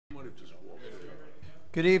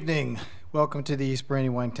Good evening. Welcome to the East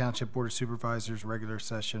Brandywine Township Board of Supervisors regular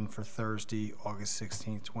session for Thursday, August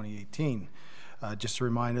 16, 2018. Just a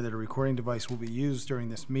reminder that a recording device will be used during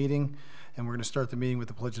this meeting, and we're going to start the meeting with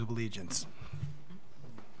the Pledge of Allegiance.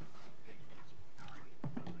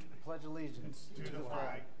 Pledge allegiance to the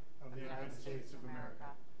flag of the United States of America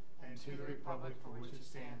and to the republic for which it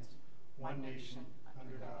stands, one nation,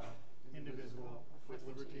 under God, indivisible, with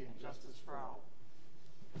liberty and justice for all.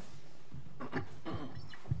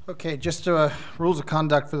 Okay, just rules of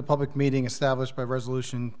conduct for the public meeting established by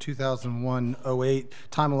Resolution 2001-08.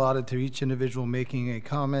 Time allotted to each individual making a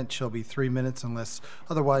comment shall be 3 minutes unless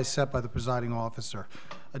otherwise set by the presiding officer.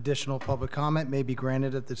 Additional public comment may be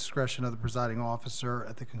granted at the discretion of the presiding officer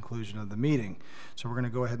at the conclusion of the meeting. So we're going to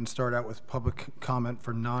go ahead and start out with public comment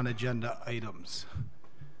for non-agenda items.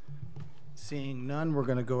 Seeing none, we're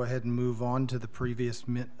going to go ahead and move on to the previous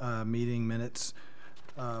meeting minutes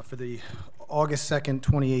for the August 2nd,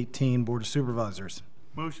 2018 Board of Supervisors.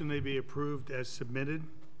 Motion they be approved as submitted.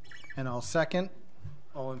 And I'll second.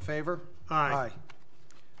 All in favor? Aye.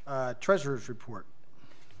 Aye. Treasurer's report.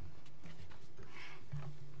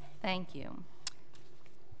 Thank you.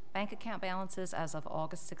 Bank account balances as of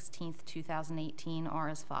August 16th, 2018 are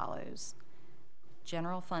as follows.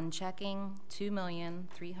 General fund checking,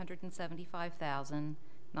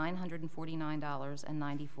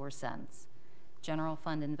 $2,375,949.94. General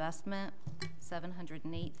fund investment,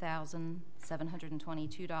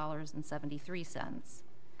 $708,722.73.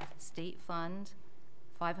 State fund,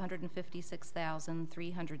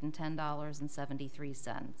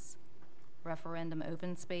 $556,310.73. Referendum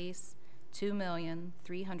open space,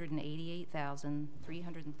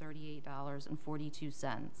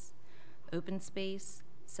 $2,388,338.42. Open space,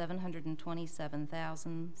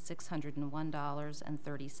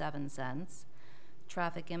 $727,601.37.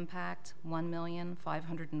 Traffic impact,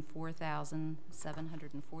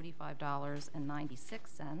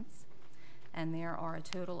 $1,504,745.96. And there are a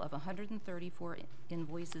total of 134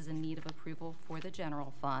 invoices in need of approval for the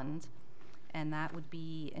general fund. And that would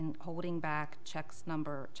be in holding back check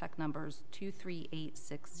numbers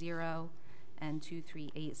 23860 and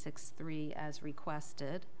 23863 as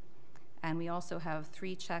requested. And we also have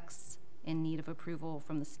 3 checks in need of approval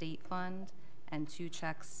from the state fund and 2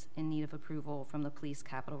 checks in need of approval from the Police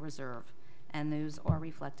Capital Reserve. And those are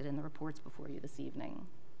reflected in the reports before you this evening.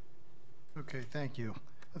 Okay, thank you.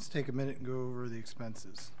 Let's take a minute and go over the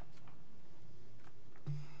expenses.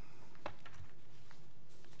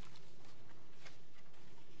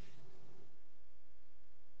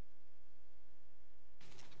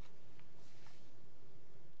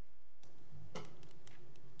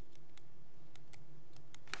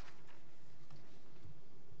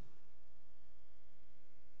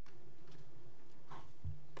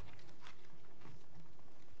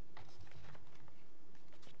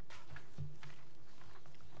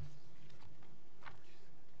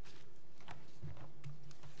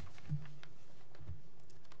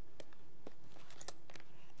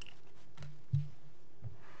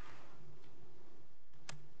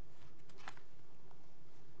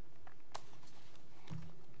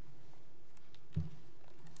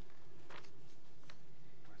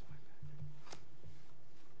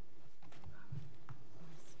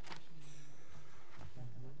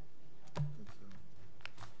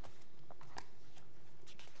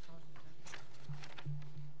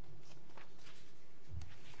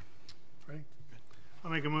 I'll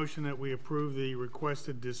make a motion that we approve the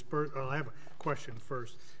requested I have a question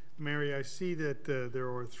first. Mary, I see that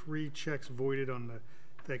there are 3 checks voided on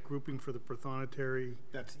that grouping for the prothonotary.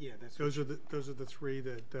 That's Those are the 3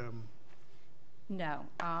 that. No,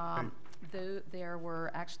 there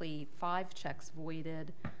were actually 5 checks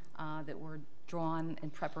voided that were drawn in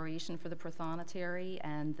preparation for the prothonotary,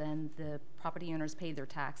 and then the property owners paid their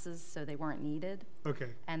taxes, so they weren't needed. Okay.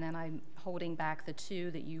 And then I'm holding back the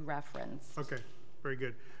 2 that you referenced. Okay, very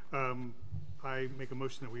good. I make a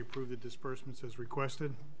motion that we approve the disbursements as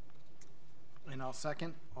requested. And I'll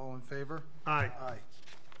second. All in favor? Aye. Aye.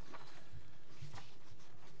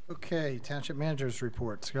 Okay, Township Manager's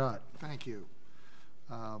report. Scott. Thank you.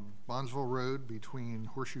 Bondsville Road between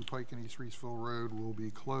Horseshoe Pike and East Reesville Road will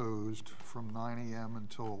be closed from 9 a.m.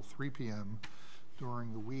 until 3 p.m.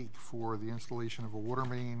 during the week for the installation of a water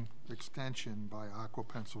main extension by Aqua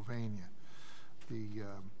Pennsylvania. The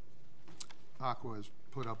Aqua has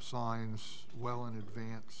put up signs well in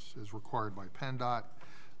advance as required by PennDOT.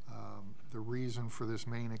 The reason for this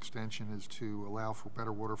main extension is to allow for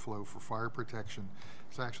better water flow for fire protection.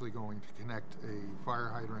 It's actually going to connect a fire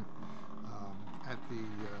hydrant at the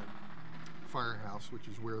firehouse, which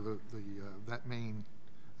is where that main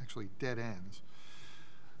actually dead ends.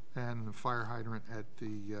 and the fire hydrant at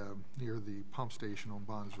the, near the pump station on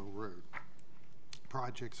Bonsville Road.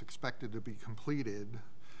 Project's expected to be completed,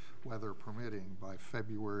 weather permitting, by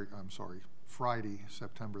Friday,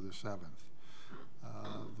 September the 7th.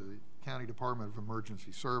 The County Department of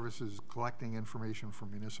Emergency Services collecting information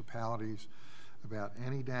from municipalities about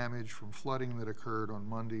any damage from flooding that occurred on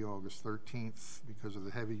Monday, August 13th because of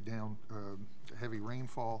the heavy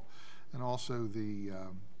rainfall, and also the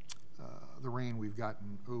rain we've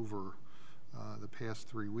gotten over the past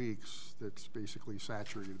 3 weeks that's basically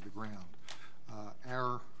saturated the ground.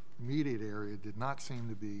 Our immediate area did not seem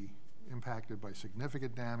to be impacted by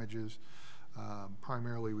significant damages.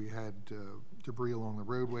 Primarily, we had debris along the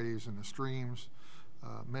roadways and the streams.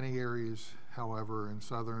 Many areas, however, in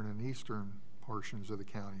southern and eastern portions of the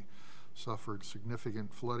county suffered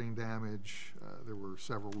significant flooding damage. There were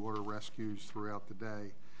several water rescues throughout the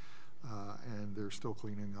day, and they're still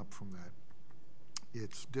cleaning up from that.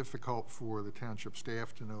 It's difficult for the township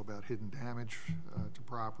staff to know about hidden damage to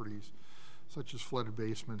properties, such as flooded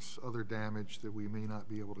basements, other damage that we may not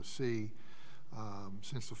be able to see,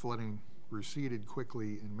 since the flooding receded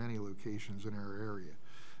quickly in many locations in our area.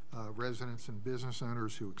 Residents and business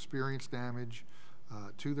owners who experience damage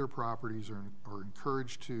to their properties are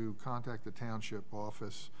encouraged to contact the township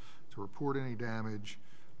office to report any damage.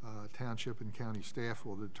 Township and county staff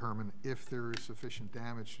will determine if there is sufficient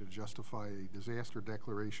damage to justify a disaster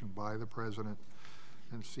declaration by the president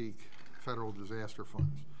and seek federal disaster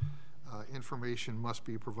funds. Information must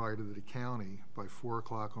be provided to the county by 4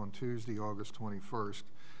 o'clock on Tuesday, August 21st.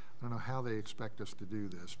 I don't know how they expect us to do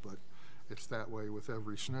this, but it's that way with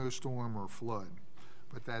every snowstorm or flood.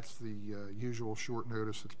 But that's the usual short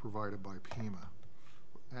notice that's provided by PEMA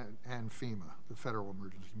and FEMA, the Federal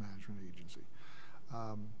Emergency Management Agency.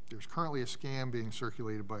 There's currently a scam being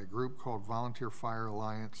circulated by a group called Volunteer Fire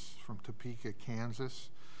Alliance from Topeka, Kansas,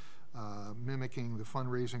 mimicking the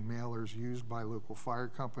fundraising mailers used by local fire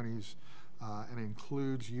companies, and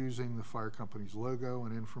includes using the fire company's logo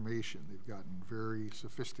and information. They've gotten very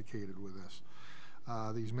sophisticated with this.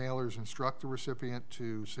 These mailers instruct the recipient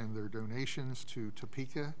to send their donations to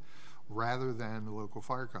Topeka rather than the local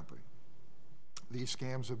fire company. These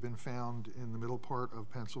scams have been found in the middle part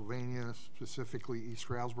of Pennsylvania, specifically East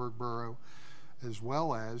Stroudsburg Borough, as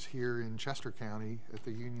well as here in Chester County at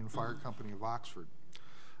the Union Fire Company of Oxford.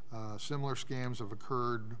 Similar scams have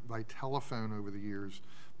occurred by telephone over the years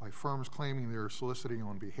by firms claiming they're soliciting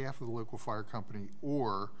on behalf of the local fire company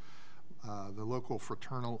or the local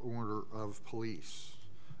fraternal order of police.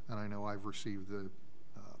 And I know I've received the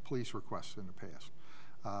police requests in the past.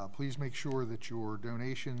 Please make sure that your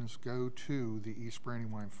donations go to the East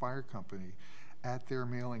Brandywine Fire Company at their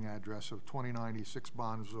mailing address of 2096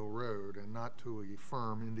 Bonsville Road and not to a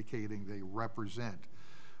firm indicating they represent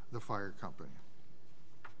the fire company.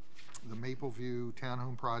 The Mapleview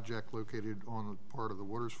Townhome project, located on the part of the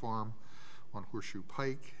Waters Farm on Horseshoe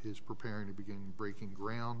Pike, is preparing to begin breaking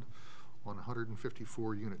ground on a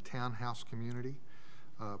 154-unit townhouse community.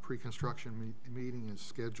 Pre-construction meeting is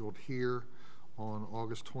scheduled here on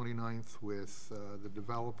August 29th with the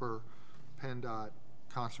developer, PennDOT,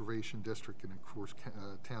 Conservation District, and of course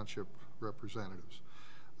Township representatives.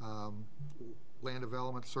 Land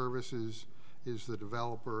Development Services is the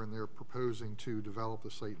developer, and they're proposing to develop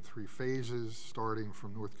the site in 3 phases, starting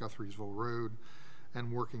from North Guthriesville Road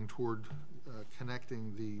and working toward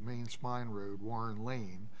connecting the main spine road, Warren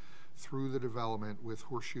Lane, through the development with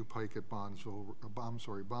Horseshoe Pike at Bollinger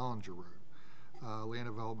Road. Land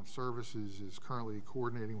Development Services is currently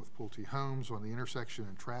coordinating with Pulte Homes on the intersection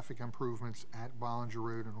and traffic improvements at Bollinger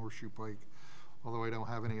Road and Horseshoe Pike, although I don't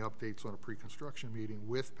have any updates on a pre-construction meeting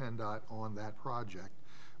with PennDOT on that project,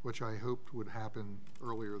 which I hoped would happen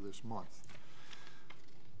earlier this month.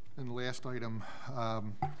 And the last item, I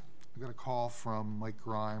got a call from Mike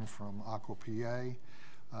Grime from Aqua PA.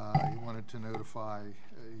 He wanted to notify,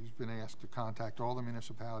 he's been asked to contact all the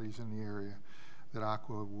municipalities in the area that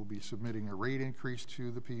Aqua will be submitting a rate increase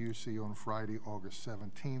to the PUC on Friday, August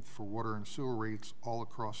 17th for water and sewer rates all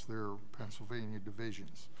across their Pennsylvania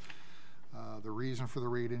divisions. The reason for the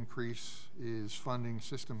rate increase is funding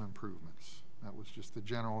system improvements. That was just the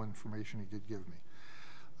general information he did give me.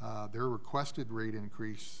 Their requested rate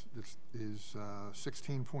increase is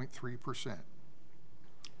 16.3%,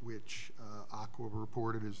 which Aqua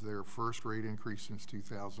reported is their first rate increase since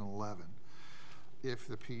 2011. If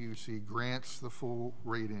the PUC grants the full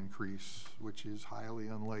rate increase, which is highly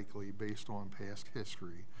unlikely based on past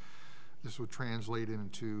history, this would translate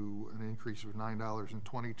into an increase of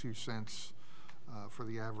 $9.22 for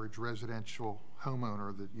the average residential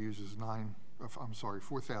homeowner that uses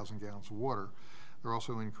 4,000 gallons of water. They're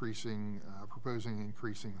also proposing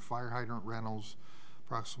increasing fire hydrant rentals,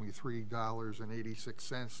 approximately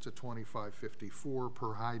 $3.86 to $25.54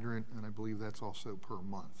 per hydrant, and I believe that's also per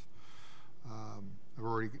month. I've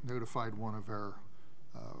already notified one of our,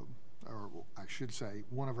 or I should say,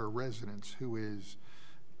 one of our residents who is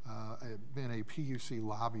been a PUC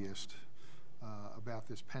lobbyist about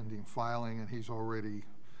this pending filing, and he's already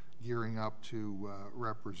gearing up to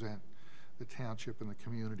represent the township and the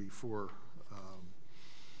community for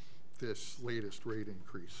this latest rate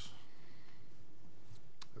increase.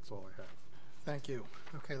 That's all I have. Thank you.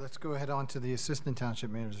 Okay, let's go ahead on to the Assistant Township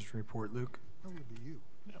Manager's report. Luke? That would be you.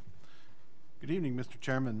 Yeah. Good evening, Mr.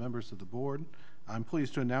 Chairman, members of the board. I'm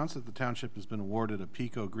pleased to announce that the township has been awarded a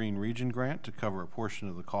Pico Green Region grant to cover a portion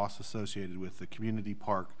of the costs associated with the Community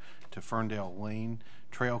Park to Ferndale Lane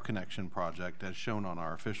Trail Connection project as shown on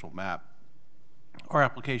our official map. Our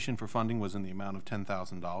application for funding was in the amount of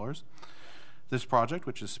 $10,000. This project,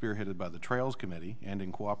 which is spearheaded by the Trails Committee and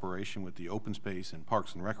in cooperation with the Open Space and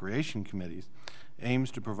Parks and Recreation Committees, aims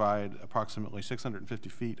to provide approximately 650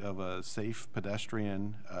 feet of a safe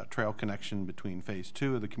pedestrian trail connection between Phase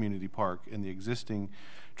 2 of the community park and the existing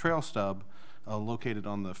trail stub located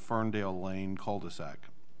on the Ferndale Lane cul-de-sac.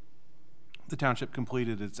 The township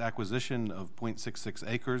completed its acquisition of 0.66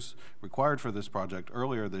 acres required for this project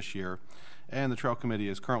earlier this year, and the Trail Committee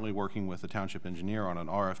is currently working with the township engineer on an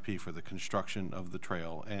RFP for the construction of the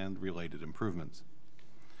trail and related improvements.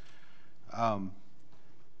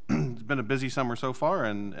 It's been a busy summer so far,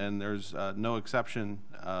 and there's no exception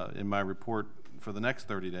in my report for the next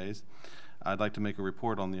 30 days. I'd like to make a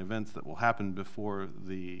report on the events that will happen before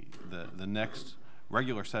the next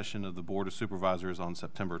regular session of the Board of Supervisors on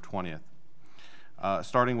September 20th.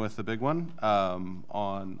 Starting with the big one,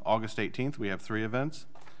 on August 18th, we have 3 events.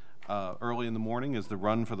 Early in the morning is the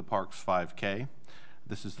Run for the Parks 5K.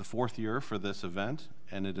 This is the 4th year for this event,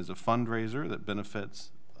 and it is a fundraiser that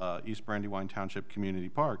benefits East Brandywine Township Community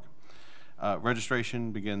Park.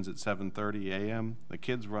 Registration begins at 7:30 a.m., the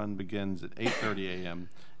kids run begins at 8:30 a.m.,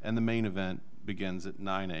 and the main event begins at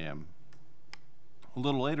 9 a.m. A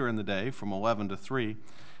little later in the day, from 11 to 3,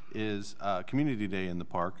 is Community Day in the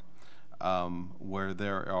park, where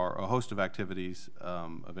there are a host of activities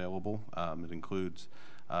available. It includes,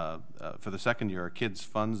 for the second year, a Kids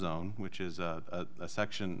Fun Zone, which is a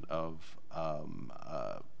section of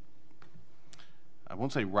I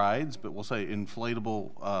won't say rides, but we'll say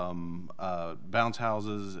inflatable bounce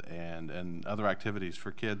houses and other activities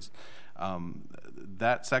for kids.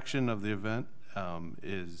 That section of the event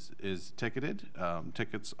is ticketed.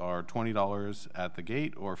 Tickets are $20 at the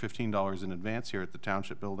gate or $15 in advance here at the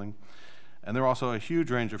Township Building. And there are also a huge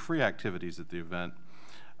range of free activities at the event,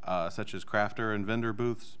 such as crafter and vendor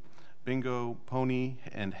booths, bingo, pony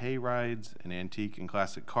and hay rides, an antique and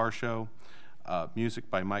classic car show, music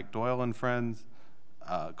by Mike Doyle and Friends,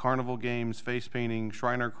 carnival games, face painting,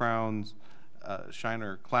 Shriner clowns,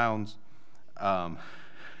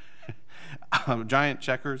 giant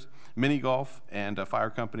checkers, mini golf, and a fire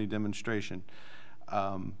company demonstration.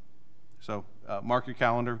 So mark your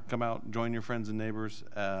calendar, come out, join your friends and neighbors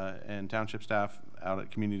and township staff out at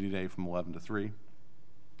Community Day from 11 to 3.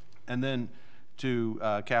 And then to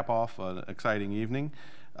cap off an exciting evening,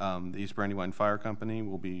 the East Brandywine Fire Company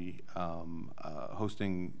will be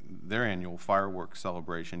hosting their annual fireworks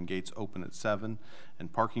celebration. Gates open at 7,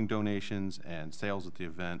 and parking donations and sales at the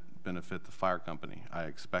event benefit the fire company. I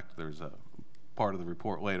expect there's a part of the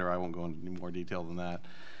report later. I won't go into any more detail than that.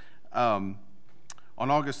 On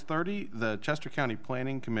August 30, the Chester County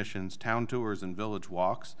Planning Commission's Town Tours and Village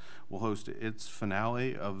Walks will host its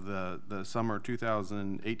finale of the summer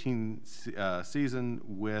 2018 season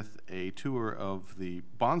with a tour of the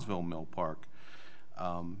Bondsville Mill Park.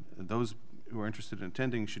 Those who are interested in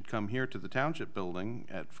attending should come here to the Township Building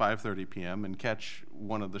at 5:30 p.m. and catch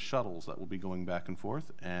one of the shuttles that will be going back and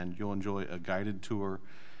forth, and you'll enjoy a guided tour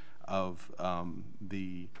of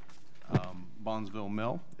the Bondsville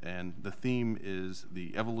Mill, and the theme is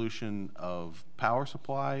the evolution of power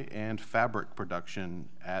supply and fabric production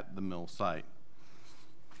at the mill site.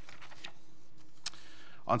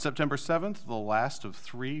 On September 7th, the last of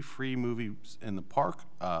 3 free movies in the park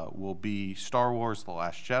will be Star Wars: The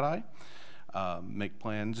Last Jedi. Make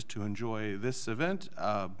plans to enjoy this event.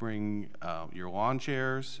 Bring your lawn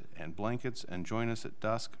chairs and blankets and join us at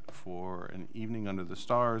dusk for an evening under the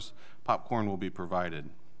stars. Popcorn will be provided.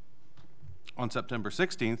 On September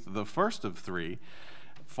 16th, the first of 3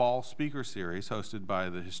 fall speaker series hosted by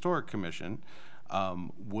the Historic Commission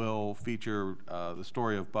will feature the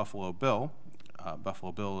story of Buffalo Bill.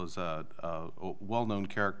 Buffalo Bill is a well-known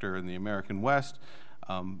character in the American West,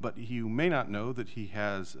 But you may not know that he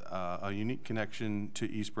has a unique connection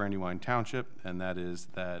to East Brandywine Township, and that is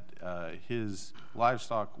that his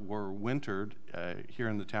livestock were wintered here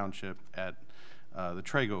in the township at the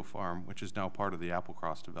Trago Farm, which is now part of the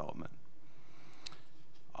Applecross development.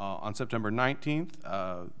 On September 19th,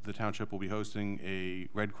 the township will be hosting a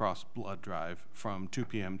Red Cross blood drive from 2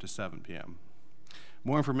 p.m. to 7 p.m.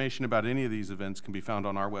 More information about any of these events can be found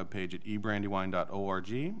on our webpage at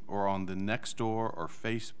ebrandywine.org or on the Nextdoor or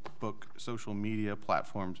Facebook social media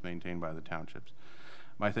platforms maintained by the townships.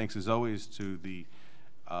 My thanks as always to the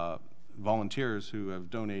volunteers who have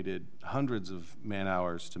donated hundreds of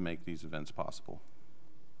man-hours to make these events possible.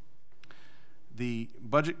 The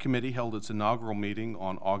Budget Committee held its inaugural meeting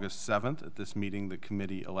on August 7th. At this meeting, the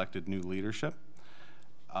committee elected new leadership.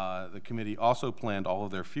 The committee also planned all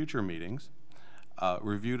of their future meetings,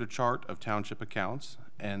 reviewed a chart of township accounts,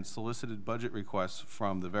 and solicited budget requests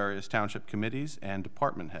from the various township committees and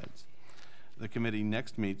department heads. The committee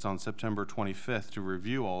next meets on September 25th to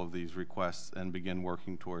review all of these requests and begin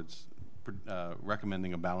working towards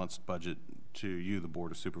recommending a balanced budget to you, the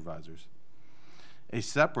Board of Supervisors. A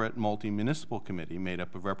separate multi-municipal committee made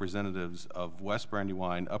up of representatives of West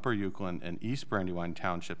Brandywine, Upper Euclid, and East Brandywine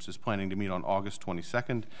townships is planning to meet on August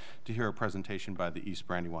 22nd to hear a presentation by the East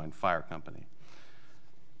Brandywine Fire Company.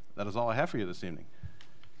 That is all I have for you this evening.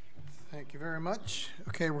 Thank you very much.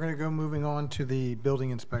 Okay, we're going to go moving on to the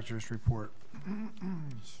building inspector's report.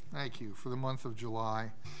 Thank you. For the month of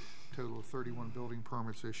July, total of 31 building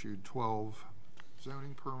permits issued, 12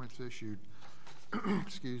 zoning permits issued,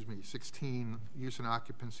 excuse me, 16 use and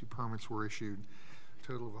occupancy permits were issued,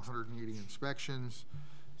 total of 180 inspections,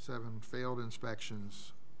 7 failed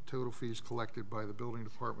inspections, total fees collected by the building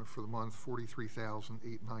department for the month,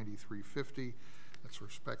 $43,893.50. That's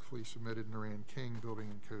respectfully submitted, Naran King, Building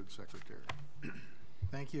and Code Secretary.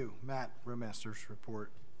 Thank you. Matt, Roadmaster's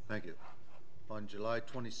report. Thank you. On July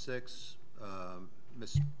 26,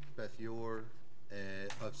 Ms. Beth Yor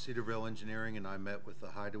of Cedarville Engineering and I met with the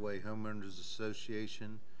Hideaway Homeowners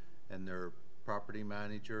Association and their property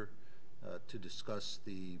manager to discuss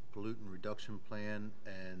the pollutant reduction plan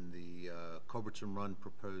and the Culbertson Run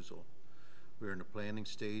proposal. We're in the planning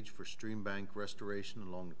stage for stream bank restoration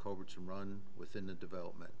along the Culbertson Run within the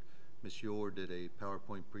development. Ms. Yor did a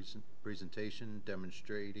PowerPoint presentation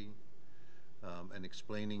demonstrating and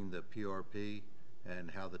explaining the PRP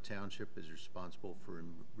and how the township is responsible for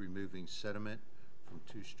removing sediment from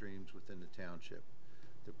 2 streams within the township.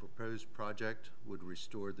 The proposed project would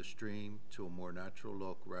restore the stream to a more natural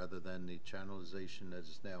look rather than the channelization that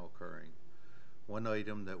is now occurring. One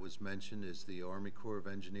item that was mentioned is the Army Corps of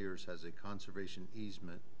Engineers has a conservation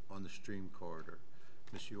easement on the stream corridor.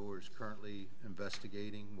 Ms. Yor is currently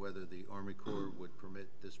investigating whether the Army Corps would permit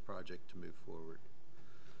this project to move forward.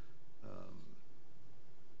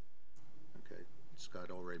 Okay,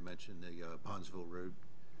 Scott already mentioned the Bondsville Road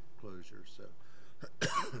closure, so.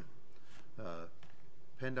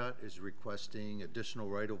 PennDOT is requesting additional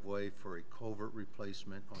right-of-way for a culvert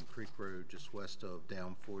replacement on Creek Road just west of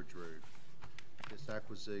Down Forge Road. This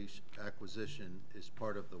acquisition is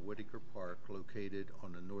part of the Whitaker Park located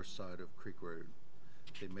on the north side of Creek Road.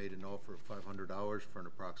 They made an offer of $500 for an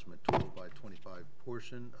approximate 12 by 25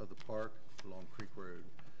 portion of the park along Creek Road.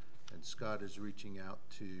 And Scott is reaching out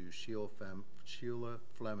to Sheila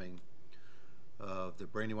Fleming of the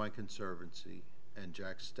Brandywine Conservancy and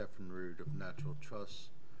Jack Steffenrud of Natural Trust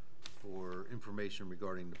for information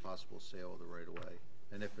regarding the possible sale of the right-of-way,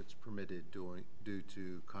 and if it's permitted due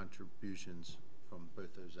to contributions from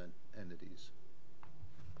both those entities.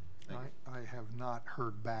 I have not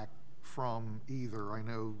heard back from either. I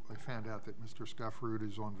know I found out that Mr. Steffenrud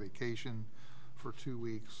is on vacation for 2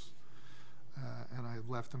 weeks, and I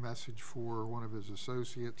left a message for one of his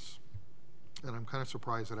associates, and I'm kind of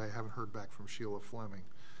surprised that I haven't heard back from Sheila Fleming.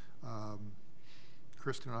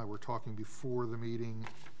 Kristen and I were talking before the meeting,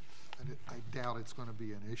 and I doubt it's going to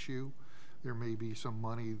be an issue. There may be some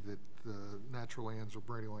money that the Natural Lands of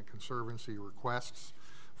Brandywine Conservancy requests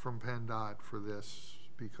from PennDOT for this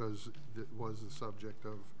because it was the subject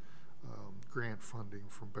of grant funding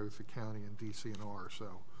from both the county and DCNR.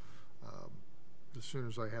 So as soon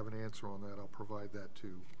as I have an answer on that, I'll provide that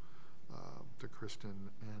to Kristen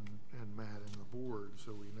and Matt and the board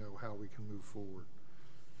so we know how we can move forward.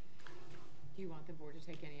 Do you want the board to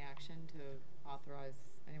take any action to authorize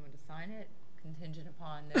anyone to sign it, contingent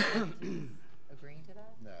upon their entities agreeing to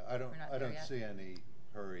that? No, I don't see any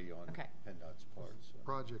hurry on PennDOT's part. So.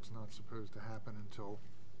 Project's not supposed to happen until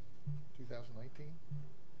 2019?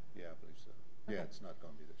 Yeah, I believe so. Okay. Yeah, it's not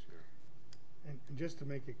going to be this year. And just to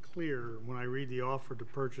make it clear, when I read the offer to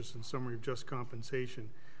purchase and summary of just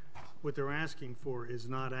compensation, what they're asking for is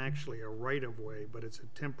not actually a right-of-way, but it's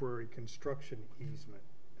a temporary construction easement,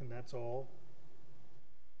 and that's all?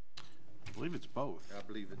 I believe it's both. I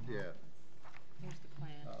believe it, yeah. Here's the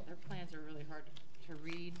plan. Their plans are really hard to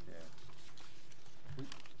read. Yeah.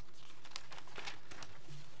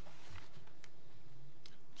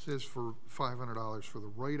 Says for $500 for the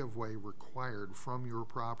right-of-way required from your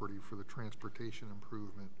property for the transportation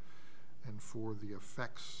improvement and for the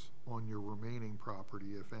effects on your remaining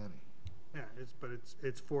property, if any. Yeah,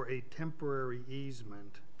 it's for a temporary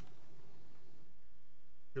easement.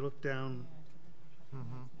 You look down,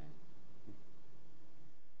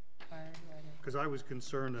 because I was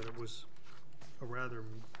concerned that it was a rather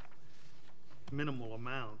minimal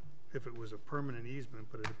amount if it was a permanent easement,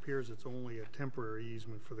 but it appears it's only a temporary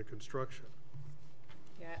easement for the construction.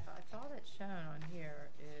 Yeah, it's all that's shown on here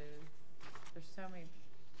is, there's so many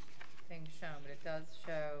things shown, but it does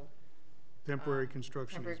show Temporary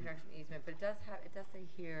construction temporary easement. construction easement, but it does say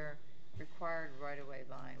here required right-of-way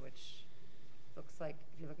line, which looks like,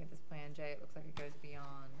 if you're looking at this plan, Jay, it looks like it goes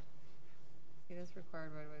beyond. See this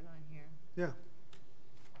required right-of-way line here? Yeah.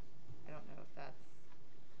 I don't know if that's,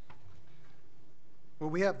 Well,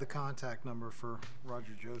 we have the contact number for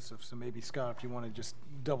Roger Joseph, so maybe Scott, if you want to just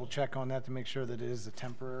double check on that to make sure that it is a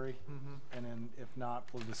temporary. And then if not,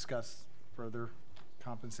 we'll discuss further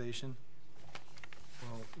compensation.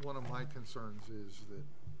 Well, one of my concerns is that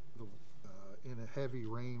in a heavy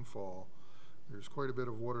rainfall, there's quite a bit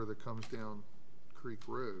of water that comes down Creek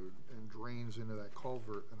Road and drains into that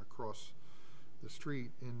culvert and across the street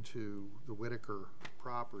into the Whitaker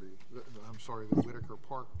property, the Whitaker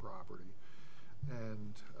Park property.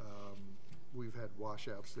 And we've had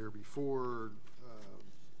washouts there before,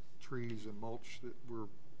 trees and mulch that were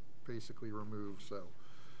basically removed. So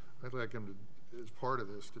I'd like them to, as part of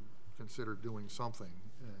this, to consider doing something.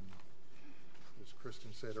 And as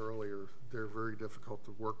Kristen said earlier, they're very difficult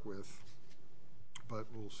to work with, but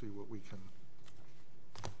we'll see what we can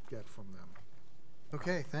get from them.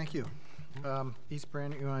 Okay, thank you. East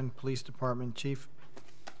Brandywine Police Department, Chief.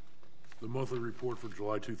 The monthly report for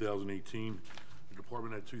July 2018, the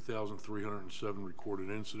department had 2,307 recorded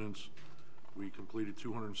incidents. We completed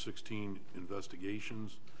 216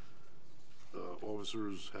 investigations.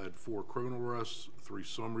 Officers had 4 criminal arrests, 3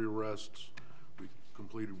 summary arrests. We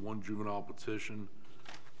completed 1 juvenile petition.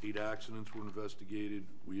 8 accidents were investigated.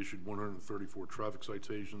 We issued 134 traffic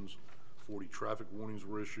citations. 40 traffic warnings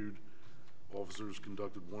were issued. Officers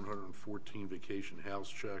conducted 114 vacation house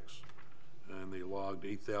checks, and they logged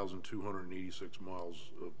 8,286 miles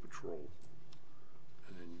of patrol.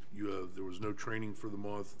 And there was no training for the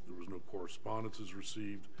month. There was no correspondences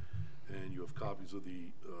received, and you have copies of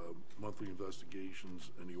the monthly investigations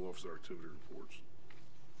and the officer activity reports.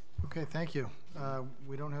 Okay, thank you.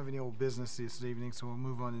 We don't have any old business this evening, so we'll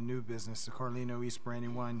move on to new business. The Carlino East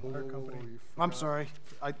Brandywine Fire Company. I'm sorry.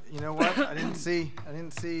 You know what? I didn't see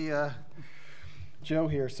Joe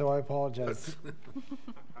here, so I apologize.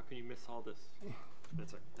 How can you miss all this?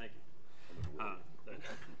 That's right. Thank you.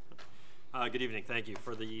 Good evening. Thank you.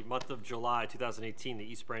 For the month of July 2018, the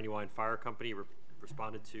East Brandywine Fire Company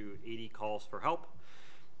responded to 80 calls for help.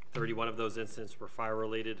 31 of those incidents were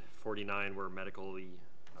fire-related. 49 were medically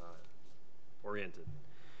oriented.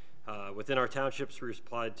 Within our townships, we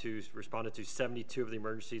responded to 72 of the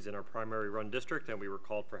emergencies in our primary run district, and we were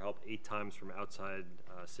called for help 8 times from outside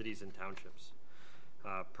cities and townships.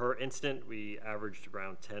 Per incident, we averaged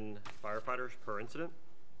around 10 firefighters per incident.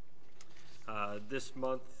 In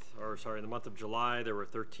the month of July, there were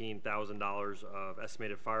 $13,000 of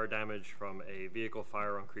estimated fire damage from a vehicle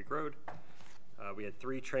fire on Creek Road. We had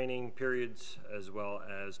 3 training periods, as well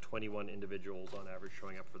as 21 individuals on average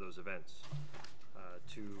showing up for those events.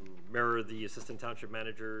 To mirror the Assistant Township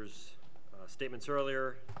Manager's statements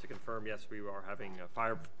earlier, to confirm, yes, we are having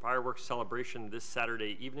a fireworks celebration this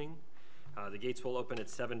Saturday evening. The gates will open at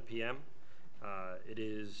 7 p.m. It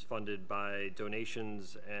is funded by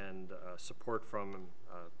donations and support from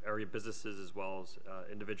area businesses as well as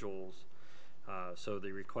individuals. So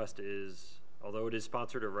the request is, although it is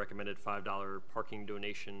sponsored, a recommended $5 parking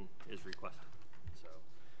donation is requested. So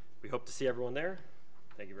we hope to see everyone there.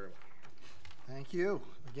 Thank you very much. Thank you.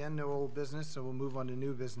 Again, no old business, so we'll move on to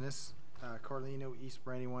new business. Carlino East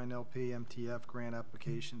Brandywine LP MTF grant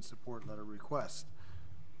application support letter request.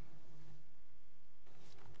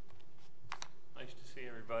 Nice to see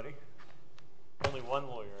everybody. Only one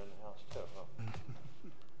lawyer in the house, too.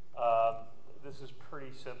 Huh? This is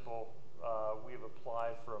pretty simple. We've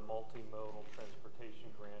applied for a multimodal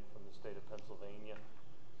transportation grant from the state of Pennsylvania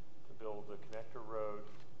to build a connector road.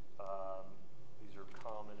 These are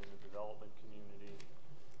common in the development community.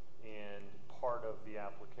 And part of the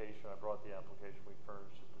application, I application we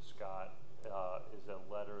furnished to Scott is a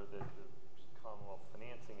letter that the Commonwealth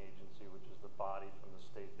Financing Agency, which is the body from the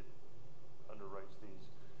state that underwrites these,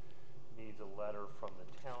 needs a letter from the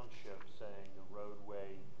township saying the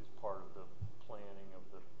roadway is part of the planning of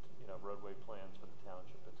the, roadway plans for the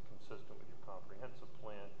township. That's consistent with your comprehensive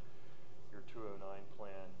plan, your 209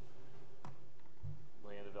 plan,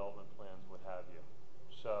 land development plans, what have you.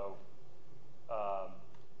 So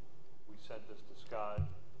we sent this to Scott,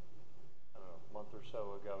 I don't know, a month or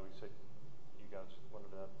so ago. We said, you guys wanted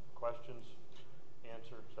to have questions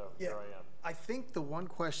answered, so here I am. I think the one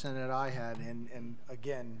question that I had, and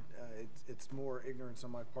again, it's more ignorance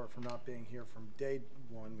on my part from not being here from day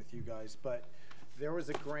one with you guys, but there was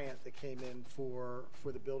a grant that came in for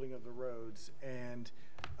the building of the roads, and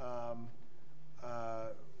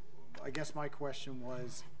I guess my question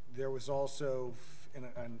was, there was also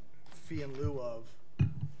a fee in lieu of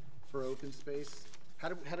for open space. How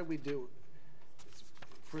do we do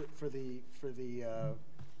for the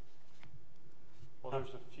Well,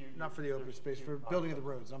 there's a few. not for the open space, for building of the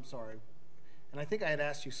roads, I'm sorry. And I think I had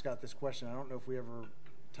asked you, Scott, this question. I don't know if we ever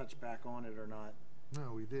touched back on it or not.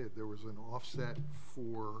 No, we did. There was an offset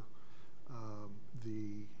for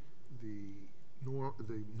the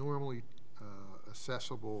normally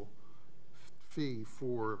assessable fee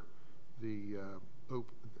for the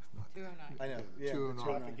not 209. I know, the yeah. 209.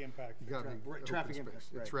 Traffic impact. You got me. Open Traffic space.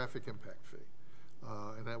 impact, The right. traffic impact fee.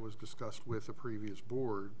 And that was discussed with a previous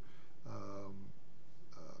board.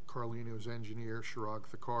 Carlino's engineer, Shirag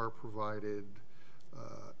Thakar, provided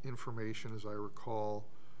information, as I recall,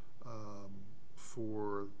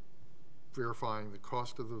 for verifying the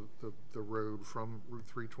cost of the road from Route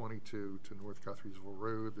 322 to North Guthriesville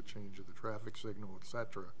Road, the change of the traffic signal, et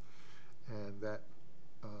cetera. And that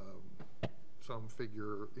some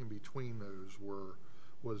figure in between those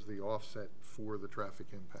was the offset for the traffic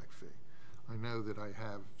impact fee. I know that I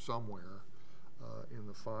have somewhere in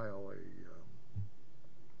the file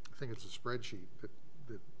I think it's a spreadsheet that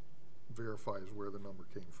verifies where the number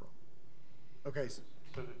came from. Okay, So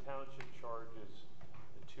the township charges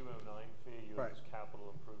the 209 fee, you have Right. this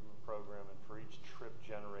capital improvement program, and for each trip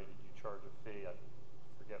generated, you charge a fee. I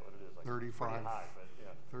forget what it is, like 35. pretty high, but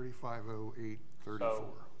yeah. 350834.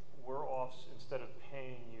 So we're instead of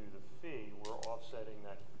paying you the fee, we're offsetting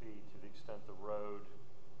that fee to the extent the road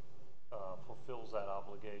fulfills that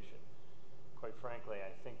obligation. Quite frankly,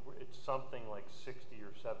 I think it's something like $60,000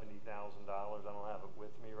 or $70,000. I don't have it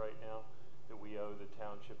with me right now, that we owe the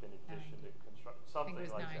township in addition to construct, something it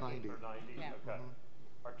was like 90. that. Or 90, Yeah. okay.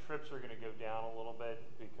 Our trips are gonna go down a little bit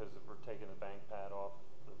because we're taking the bank pad off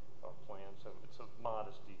our plan, so it's a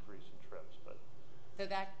modest decrease in trips, but. So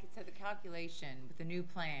the calculation with the new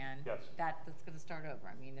plan. Yes. That's gonna start over.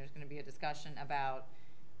 I mean, there's gonna be a discussion about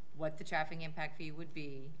what the traffic impact fee would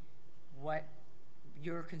be, what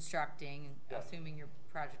you're constructing, Yes. assuming your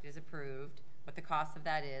project is approved, what the cost of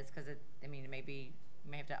that is, because it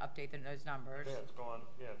may have to update those numbers. Yeah, it's going,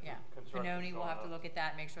 Yeah, construction's Pinoni will going have to up. look at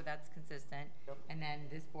that, make sure that's consistent. Yep. And then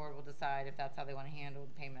this board will decide if that's how they wanna handle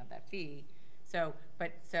the payment of that fee. And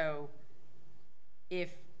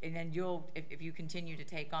then if you continue to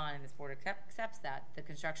take on, and this board accepts that, the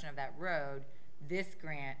construction of that road, this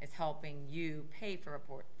grant is helping you pay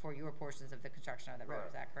for your portions of the construction of the road,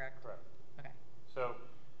 is that correct? Correct. Okay. So,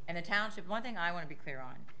 And the township, one thing I wanna be clear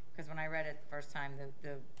on, because when I read it the first time,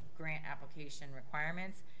 the grant application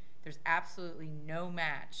requirements, there's absolutely no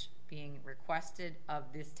match being requested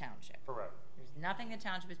of this township. correct. There's nothing the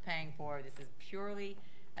township is paying for. This is purely,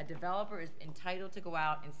 a developer is entitled to go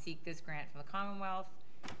out and seek this grant from the Commonwealth,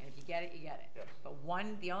 and if you get it, you get it. Yes.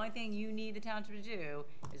 But the only thing you need the township to do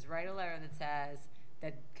is write a letter that says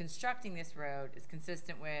that constructing this road is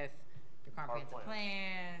consistent with your comprehensive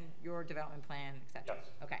plan, your development plan, et cetera.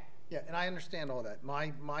 Yes. Okay. yeah, and I understand all that.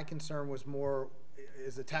 My concern was more,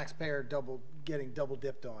 is the taxpayer getting double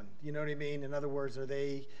dipped on? You know what I mean? In other words, are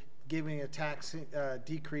they giving a tax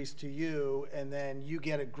decrease to you, and then you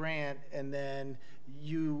get a grant, and then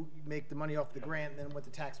you make the money off the grant, and then what the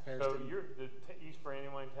taxpayers So didn't? East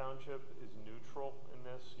Brandywine Township is neutral in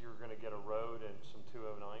this. You're gonna get a road and some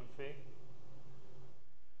 209 fee.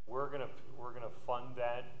 We're gonna fund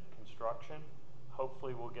that construction.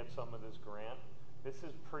 Hopefully we'll get some of this grant. This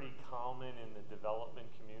is pretty common in the development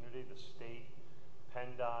community, the state,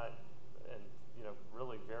 PennDOT, and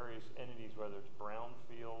really various entities, whether it's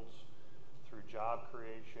brownfields through job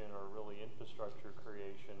creation or really infrastructure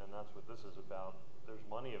creation, and that's what this is about. There's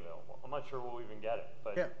money available. I'm not sure we'll even get it,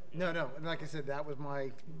 but. Yeah, no, and like I said, that was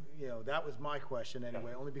my question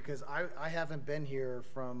anyway, only because I haven't been here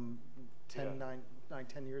from 10/9,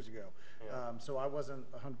 10 years ago. Yeah. So I wasn't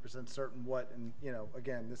 100% certain what, and, you know,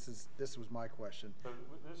 again, this was my question. But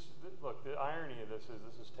look, the irony of this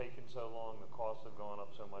is taken so long, the costs have gone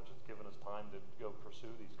up so much, it's given us time to go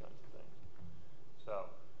pursue these kinds of things. So,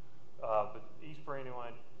 but East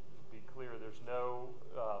Brandywine, to be clear, there's no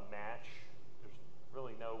match, there's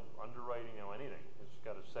really no underwriting, no anything. It's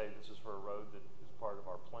got to say this is for a road that is part of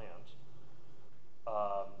our plans.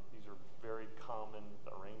 These are very common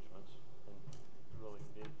arrangements and really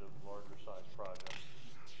mid to larger size projects.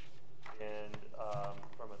 And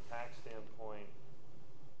from a tax standpoint,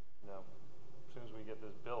 you know, as soon as we get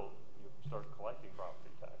this built, you start collecting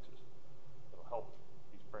property taxes. It'll help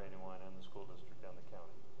East Brandywine and the school district and the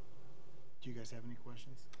county. Do you guys have any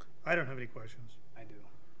questions? I don't have any questions. I do.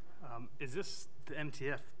 Is this the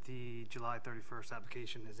MTF, the July 31st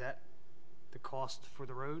application, is that the cost for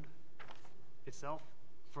the road itself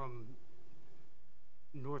from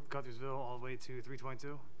North Guthersville all the way to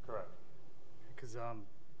 322? Correct. Because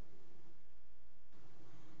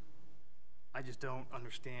I just don't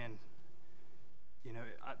understand, you know,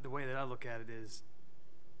 the way that I look at it is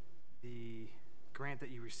the grant that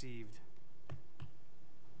you received,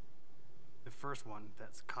 the first one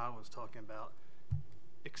that Kyle was talking about,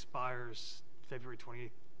 expires February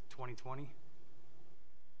 28th, 2020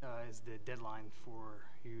 is the deadline for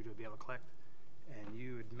you to be able to collect. And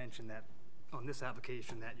you had mentioned that on this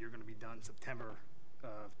application that you're going to be done September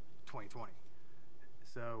of 2020.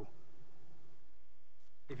 So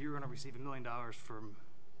if you're going to receive $1 million from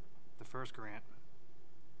the first grant,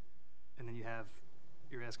 and then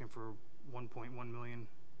you're asking for 1.1 million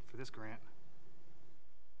for this grant,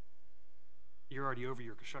 you're already over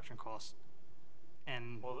your construction costs.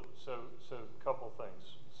 And well, so a couple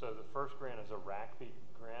things. So the first grant is a RACP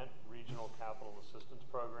grant, Regional Capital Assistance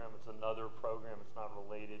Program. It's another program. It's not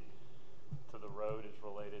related to the road. It's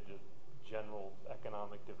related to general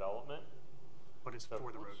economic development. But it's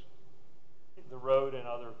for the road. The road and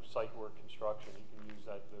other site work construction. You can use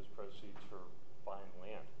those proceeds for buying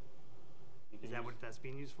land. Is that what that's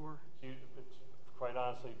being used for? It's quite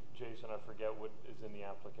honestly, Jason, I forget what is in the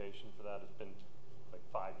application for that. It's been like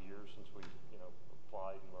 5 years since we,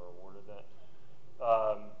 applied and were awarded that.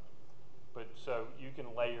 But so you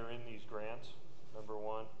can layer in these grants, number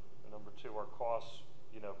one. And number two, our costs,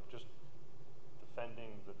 just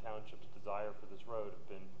defending the township's desire for this road have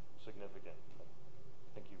been significant. I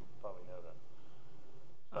think you probably know that.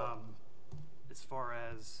 As far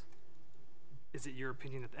as, is it your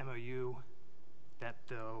opinion that the MOU, that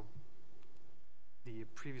the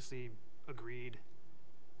previously agreed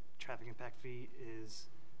traffic impact fee is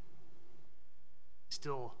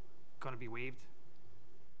still going to be waived?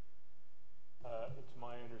 It's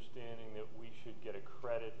my understanding that we should get a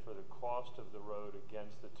credit for the cost of the road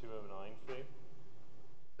against the 209 fee.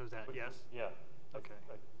 So is that yes? Yeah. Okay.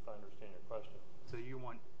 If I understand your question. So you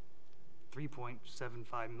want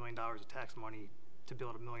 $3.75 million of tax money to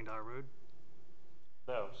build $1 million road?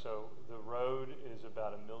 No. So the road is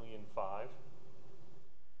about $1.5 million.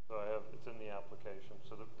 So it's in the application.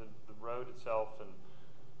 So the road itself and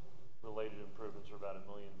related improvements are about $1.5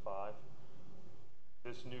 million.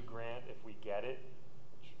 This new grant, if we get it,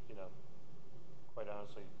 which, quite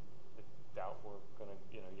honestly, I doubt we're gonna,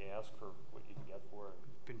 you ask for what you can get for it.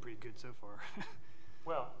 Been pretty good so far.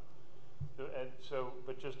 Well,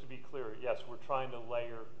 but just to be clear, yes, we're trying to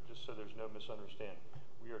layer, just so there's no misunderstanding,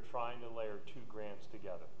 we are trying to layer 2 grants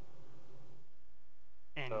together.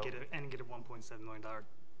 And get a $1.7 million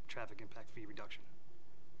traffic impact fee reduction.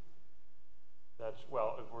 That's,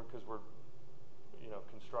 well, because we're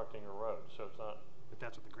constructing a road, so it's not. But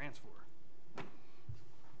that's what the grant's for.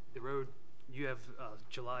 The road, you have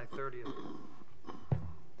July 30th,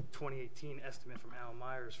 2018 estimate from Alan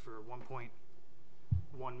Myers for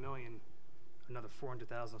 1.1 million, another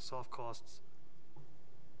 400,000 of soft costs.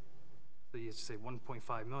 So you have to say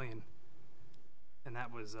 1.5 million, and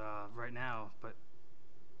that was right now. But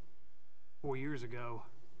 4 years ago,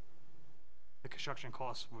 the construction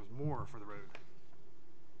cost was more for the road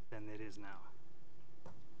than it is now.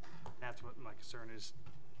 That's what my concern is,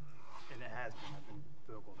 and it has been. I've been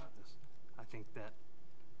vocal about this. I think that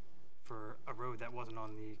for a road that wasn't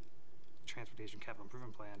on the Transportation Capital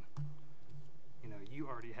Improvement Plan, you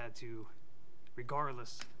already had to,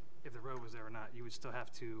 regardless if the road was there or not, you would still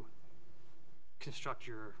have to construct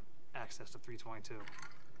your access to 322.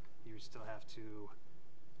 You would still have to,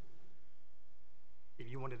 if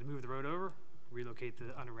you wanted to move the road over, relocate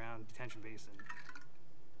the underground detention basin.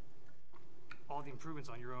 All the improvements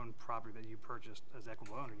on your own property that you purchased as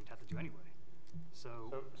equitable owner, you'd have to do anyway. So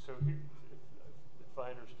Here, if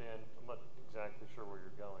I understand, I'm not exactly sure where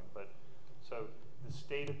you're going, but so the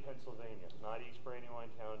state of Pennsylvania, not East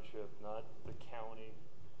Brandywine Township, not the county,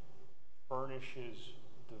 furnishes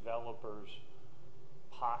developers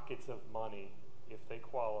pockets of money if they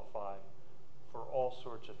qualify for all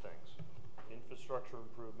sorts of things. Infrastructure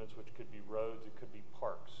improvements, which could be roads, it could be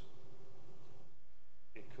parks.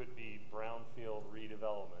 It could be brownfield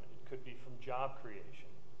redevelopment. It could be from job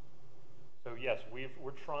creation. So yes,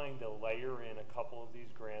 we're trying to layer in a couple of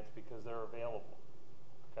these grants because they're available,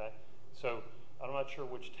 okay? So I'm not sure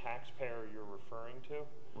which taxpayer you're referring to.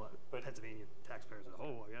 Well, but Pennsylvania taxpayers as a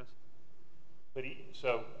whole, I guess. But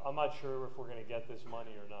so I'm not sure if we're gonna get this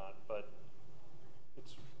money or not, but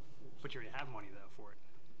it's. But you already have money though for it.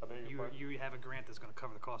 I beg your pardon? You have a grant that's gonna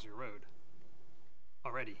cover the cost of your road.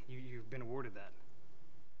 Already, you've been awarded that.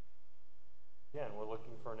 Yeah, and we're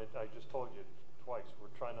looking for I just told you twice,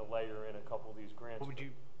 we're trying to layer in a couple of these grants. What would you?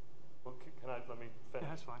 Well, let me finish. Yeah,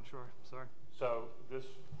 that's fine, sure, sorry. So this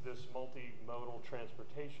multimodal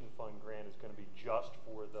transportation fund grant is gonna be just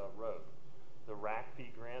for the road. The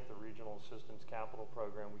RACP grant, the Regional Assistance Capital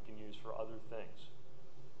Program, we can use for other things.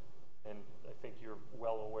 And I think you're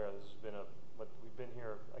well aware this has been we've been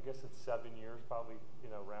here, I guess it's 7 years, probably,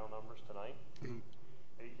 round numbers tonight. 8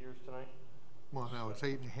 years tonight. Well, no, it's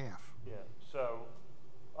 8.5. Yeah, so,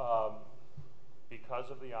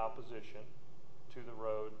 because of the opposition to the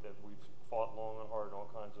road that we've fought long and hard in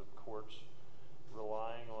all kinds of courts,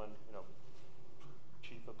 relying on,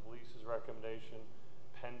 Chief of Police's recommendation,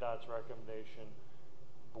 PennDOT's recommendation,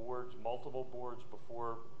 multiple boards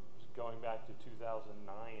before going back to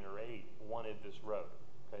 2009 or 8 wanted this road.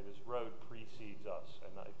 Okay, this road precedes us,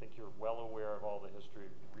 and I think you're well aware of all the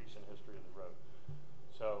recent history of the road.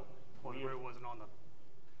 So, well, the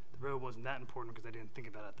road wasn't that important because I didn't think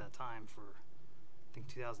about it at that time. I think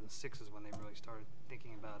 2006 is when they really started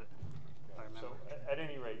thinking about it. If I remember. So, at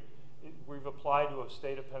any rate, we've applied to a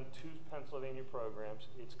two Pennsylvania programs.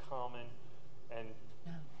 It's common, and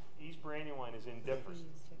East Brandywine is indifferent.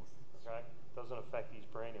 Okay, doesn't affect East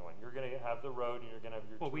Brandywine. You're going to have the road, and you're going to have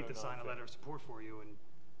your. Well, we have to sign a letter of support for you, and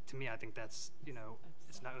to me, I think that's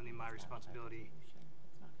it's not only my responsibility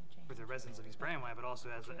for the residents of East Brandywine, but also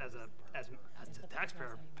as a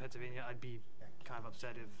taxpayer of Pennsylvania, I'd be kind of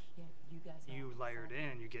upset if you layered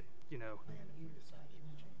in, you get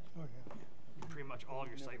pretty much all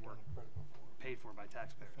your site work paid for by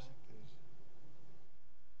taxpayers.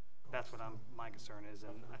 That's what my concern is,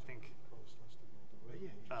 and I think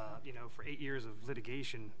for 8 years of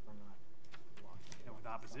litigation with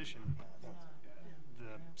opposition,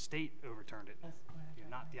 the state overturned it,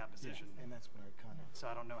 not the opposition. And that's what I kind of. So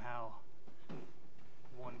I don't know how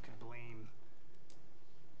one could blame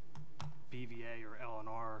BVA or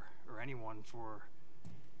LNR or anyone for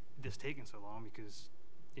this taking so long, because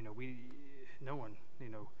no one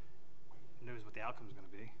knows what the outcome is going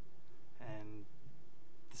to be, and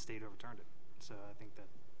the state overturned it. So I think that.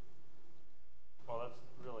 Well, that's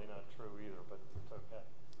really not true either, but it's okay.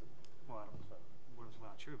 Well, what's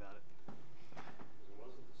not true about it? It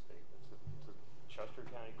wasn't the state. It's the Chester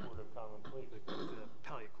County Court of Common Pleas. The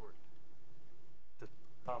appellate court. The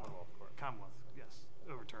Commonwealth Court. Commonwealth, yes,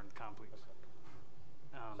 overturned the common pleas. Okay.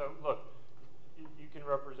 So look, you can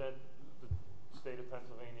represent the state of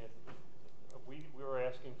Pennsylvania. We were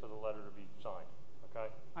asking for the letter to be signed.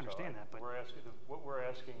 Okay. I understand that, but what we're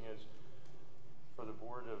asking is for the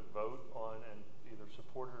board to vote on and either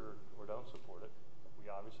support it or don't support it.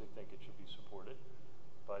 We obviously think it should be supported,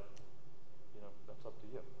 but that's up to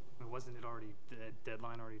you. Wasn't it already the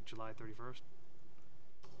deadline already July 31st?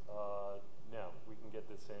 No, we can get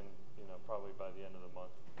this in, probably by the end of the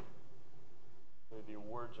month. The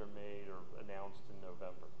awards are made or announced in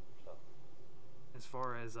November. So, as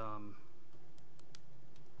far as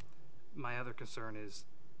my other concern is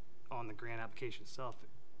on the grant application itself,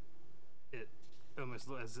 it almost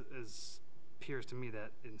appears to me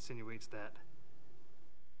that it insinuates that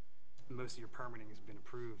most of your permitting has been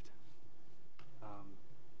approved.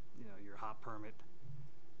 Your hop permit,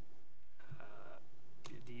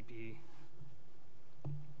 your DP,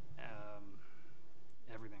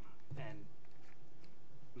 everything. And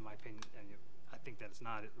in my opinion, I think that it's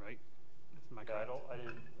not it, right? I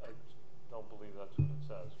don't believe that's what it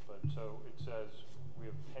says. But so it says we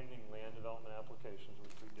have pending land development applications,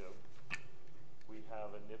 which we do. We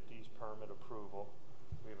have a NIPD's permit approval.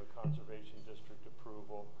 We have a conservation district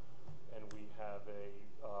approval, and we have a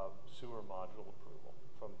sewer module approval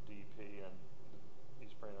from DP and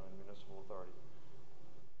East Brandywine Municipal Authority.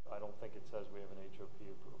 I don't think it says we have an HOP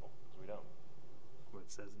approval, because we don't. What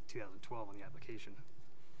it says in 2012 on the application.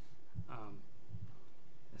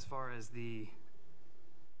 As far as the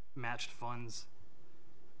matched funds,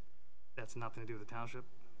 that's nothing to do with the township?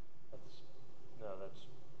 That's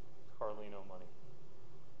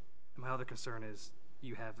My other concern is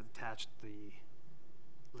you have attached the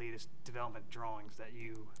latest development drawings that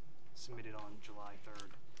you submitted on July 3rd.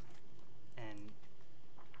 And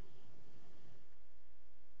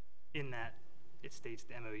in that, it states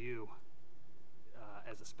the MOU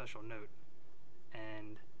as a special note.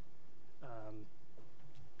 And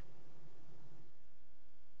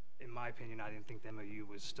in my opinion, I didn't think the MOU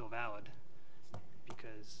was still valid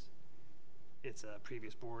because it's a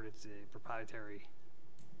previous board, it's a proprietary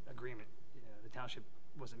agreement. You know, the township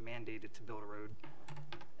wasn't mandated to build a road,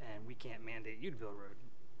 and we can't mandate you to build a road.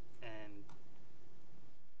 And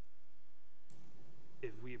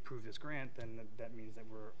if we approve this grant, then that means that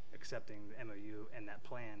we're accepting the MOU and that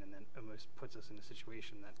plan, and then almost puts us in a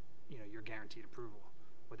situation that, you know, you're guaranteed approval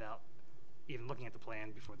without even looking at the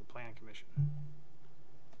plan before the plan commission.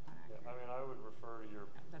 Yeah, I mean, I would refer to your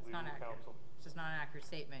That's legal not accurate. counsel. It's just not an accurate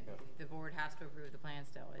statement. Yeah. The board has to approve the plan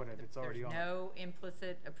still. But it's already on. There's no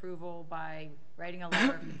implicit approval by writing a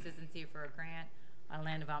letter of consistency for a grant on a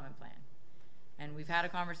land development plan. And we've had a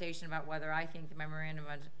conversation about whether I think the memorandum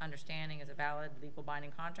of understanding is a valid legal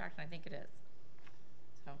binding contract, and I think it is.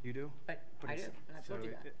 So, You do? but I do, it's- and I told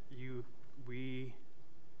you that.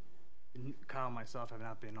 Kyle and myself have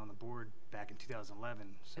not been on the board back in 2011,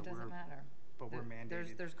 so It doesn't matter. but we're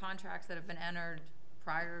mandated. There's contracts that have been entered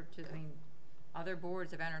prior to, I mean, other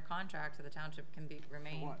boards have entered contracts that the township can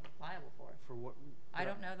remain what? liable for. For what? I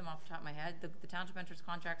don't know them off the top of my head. The township enters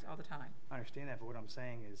contracts all the time. I understand that, but what I'm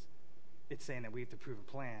saying is, it's saying that we have to approve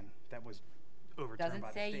a plan that was overturned by Doesn't the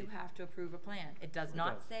say state. you have to approve a plan. It does It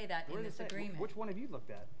not does. say that Where in does this it say? agreement. Which one have you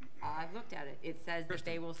looked at? I've looked at it. It says that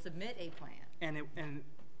they will submit a plan. And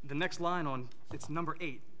the next line on, it's number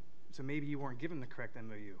 8, so maybe you weren't given the correct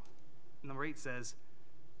MOU. Number 8 says,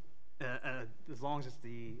 as long as it's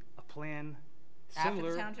a plan After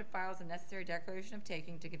similar. the township files a necessary declaration of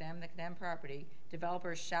taking to condemn the condemned property,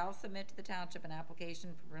 developers shall submit to the township an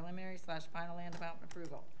application for preliminary/final land development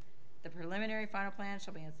approval. The preliminary final plan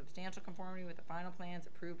shall be in substantial conformity with the final plans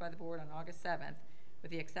approved by the board on August 7th, with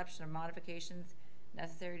the exception of modifications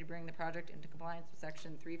necessary to bring the project into compliance with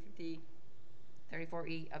section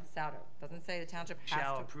 350-34E of the SADO. Doesn't say the township has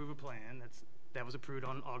Shall to. approve a plan that was approved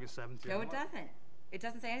on August 7th. No, it doesn't. It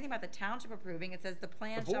doesn't say anything about the township approving. It says the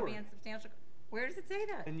plan The shall be board. in substantial. Where does it say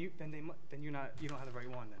that? Then you don't have the right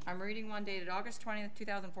one then. I'm reading one dated August 20th,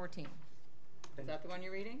 2014. Is that the one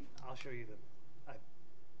you're reading? I'll show you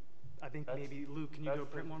I think That's- maybe, Luke, can you go that's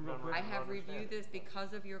print the one real quick? I memorandum have of reviewed this understanding.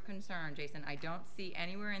 because of your concern, Jason. I don't see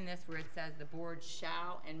anywhere in this where it says the board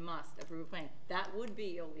shall and must approve a plan. That would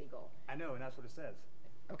be illegal. I know, and that's what it says.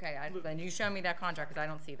 Okay, then you show me that contract, because I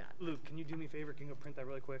don't see that. Luke, can you do me a favor? Can you go print that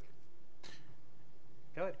really quick?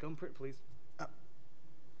 Go ahead, go and print, please.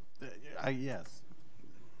 Yes.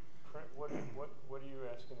 Print- What are you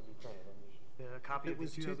asking to be printed? The copy It of the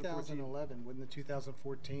was 2014. 2011, wouldn't the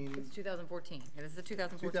 2014? It's 2014. Yeah, this is a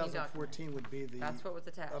 2014 document. 2014 would be the That's what was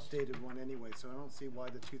attached. updated one anyway, so I don't see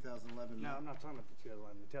why the 2011. No, I'm not talking about the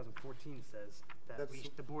 2011. The 2014 says that That's-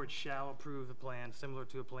 the board shall approve the plan similar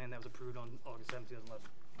to a plan that was approved on August 7th, 2011.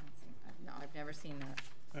 No, I've never seen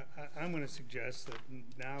that. I'm gonna suggest that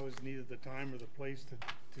now is neither the time or the place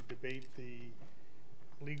to debate the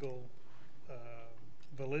legal,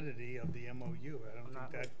 validity of the MOU. I don't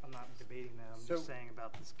think that, I'm not debating that. I'm So- just saying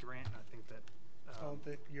about this grant, and I think that, well,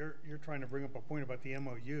 that you're trying to bring up a point about the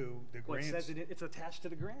MOU, the well, it grants. says it's attached to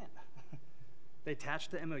the grant. They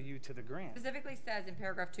attached the MOU to the grant. Specifically says in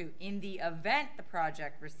paragraph 2, in the event the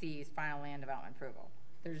project receives final land development approval.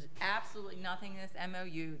 There's absolutely nothing in this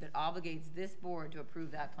MOU that obligates this board to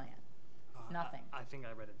approve that plan. Nothing. I think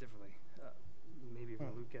I read it differently. Maybe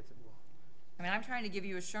when Luke gets it, we'll. I mean, I'm trying to give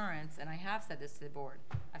you assurance, and I have said this to the board.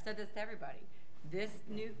 I've said this to everybody. This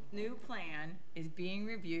new plan is being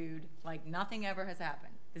reviewed like nothing ever has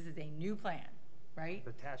happened. This is a new plan, right?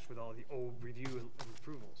 Attached with all the old review and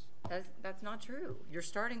approvals. That's not true.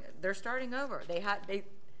 They're starting over.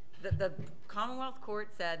 The Commonwealth Court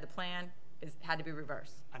said the plan had to be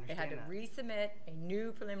reversed. I They had to understand resubmit a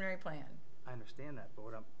new preliminary plan. I understand that,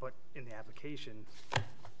 but in the application,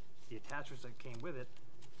 the attachments that came with it,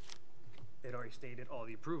 it already stated all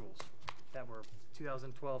the approvals that were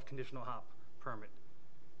 2012 conditional hop permit,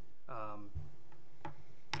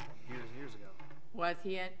 years and years ago.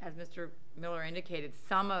 As Mr. Miller indicated,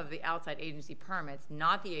 some of the outside agency permits,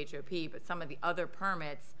 not the HOP, but some of the other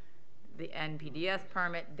permits, the NPDS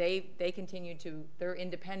permit, they continue to, they're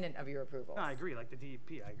independent of your approval. No, I agree, like the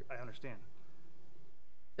DEP, I understand.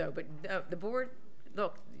 So, but the board,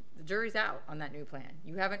 look, the jury's out on that new plan.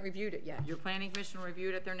 You haven't reviewed it yet. Your planning commission will review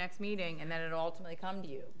it at their next meeting, and then it'll ultimately come to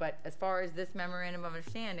you. But as far as this memorandum of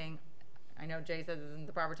understanding, I know Jay says this isn't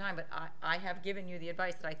the proper time, but I have given you the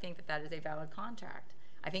advice that I think that that is a valid contract.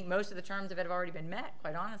 I think most of the terms of it have already been met,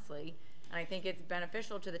 quite honestly, and I think it's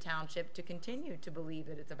beneficial to the township to continue to believe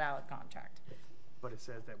that it's a valid contract. But it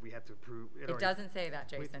says that we have to approve. It doesn't say that,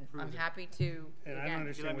 Jason. I'm happy to, And I don't again,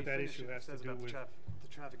 understand what that issue has to do with the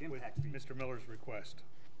traffic with impact fee. Mr. Miller's request.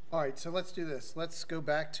 All right, so let's do this. Let's go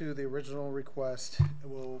back to the original request.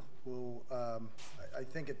 I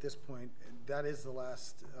think at this point, that is the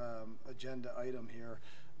last agenda item here.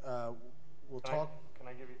 We'll talk. Can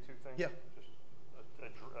I give you two things? Yeah. Just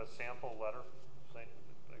a sample letter. I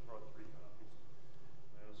brought 3 copies.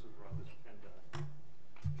 I also brought this PennDOT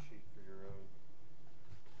sheet for your own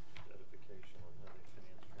edification on how they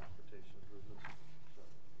finance transportation improvements. So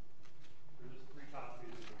there's just 3 copies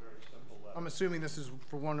of a very simple letter. I'm assuming this is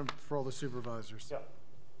for all the supervisors. Yeah.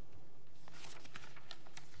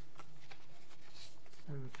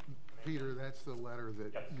 And Peter, that's the letter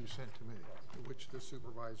that Yes. you sent to me, which the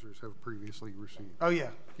supervisors have previously received. Oh, yeah,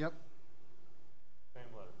 yep. Same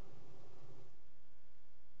letter.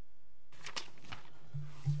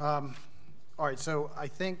 All right, so I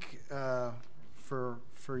think for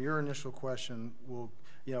your initial question,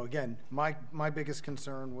 again, my biggest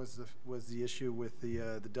concern was the issue with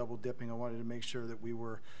the double dipping. I wanted to make sure that we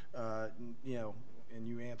were, and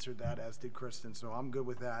you answered that, as did Kristen. So I'm good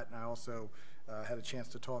with that. And I also had a chance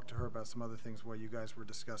to talk to her about some other things while you guys were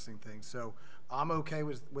discussing things. So I'm okay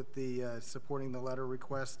with the supporting the letter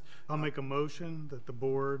request. I'll make a motion that the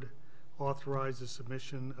board authorize the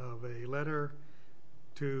submission of a letter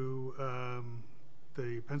to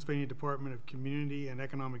the Pennsylvania Department of Community and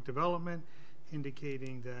Economic Development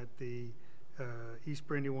indicating that the East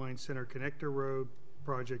Brandywine Center Connector Road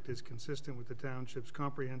project is consistent with the township's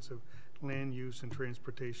comprehensive land use and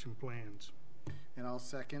transportation plans. And I'll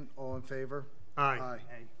second. All in favor? Aye.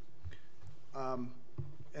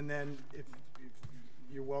 And then if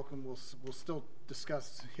you're welcome, we'll still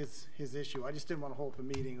discuss his issue. I just didn't want to hold up a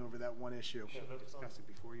meeting over that one issue. Discuss it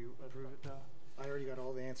before you approve it, though. I already got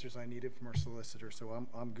all the answers I needed from our solicitor, so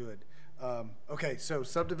I'm good. Okay, so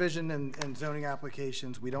subdivision and zoning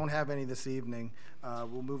applications, we don't have any this evening.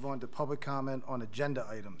 We'll move on to public comment on agenda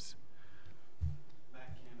items.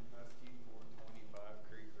 Matt Canapesky, 425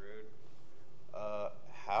 Creek Road.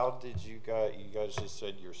 How did you guys just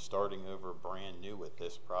said you're starting over brand new with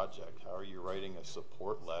this project. How are you writing a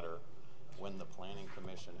support letter when the planning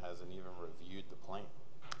commission hasn't even reviewed the plan?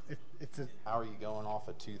 How are you going off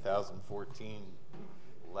a 2014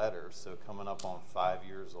 letter, so coming up on 5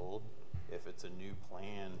 years old? If it's a new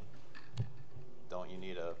plan, don't you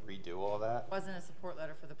need to redo all that? It wasn't a support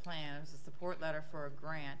letter for the plan. It was a support letter for a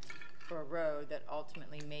grant for a road that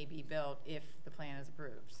ultimately may be built if the plan is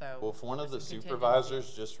approved. So, well, if one of the there's some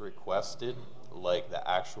supervisors just requested like the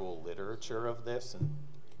actual literature of this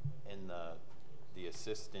and the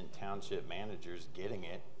assistant township managers getting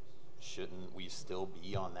it, shouldn't we still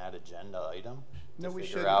be on that agenda item? No, we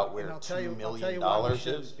figure shouldn't. out where And I'll $2 tell you million why we is?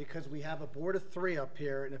 shouldn't, because we have a board of 3 up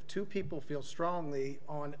here, and if 2 people feel strongly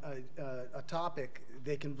on a topic,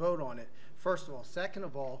 they can vote on it. First of all. Second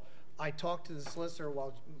of all, I talked to the solicitor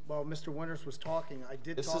while Mr. Winters was talking. I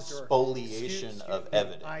did talk to her. This is spoliation of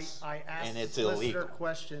evidence, I asked and the it's solicitor illegal. a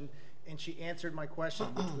question, and she answered my question,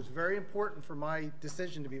 which was very important for my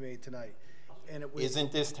decision to be made tonight. And it was,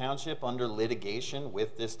 Isn't this township under litigation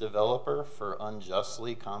with this developer for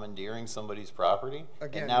unjustly commandeering somebody's property?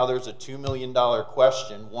 Again- And now there's a $2 million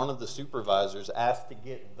question. One of the supervisors asked to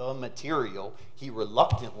get the material. He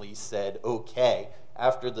reluctantly said, okay,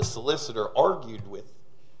 after the solicitor argued with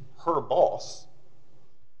her boss,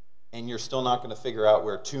 and you're still not going to figure out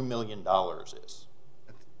where $2 million is.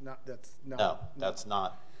 that's not. No, that's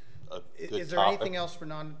not a good topic. Is there anything else for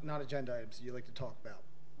non-agenda items you'd like to talk about?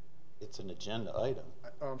 It's an agenda item.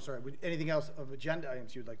 Oh, I'm sorry. Anything else of agenda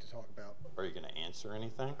items you'd like to talk about? Are you going to answer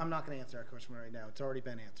anything? I'm not going to answer that question right now. It's already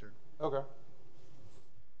been answered. Okay.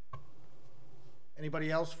 Anybody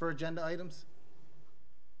else for agenda items?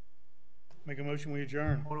 Make a motion, we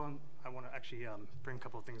adjourn. Hold on, I want to actually bring a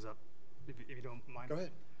couple of things up, if you don't mind. Go ahead.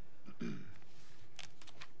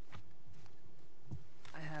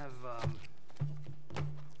 I have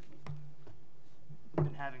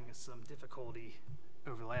been having some difficulty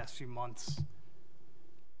over the last few months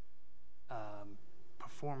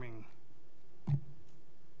performing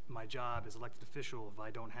my job as elected official if I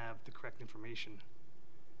don't have the correct information.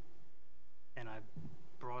 And I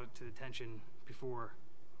brought it to the attention before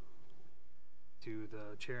to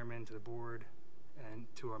the chairman, to the board, and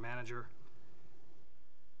to our manager.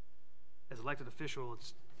 As elected official,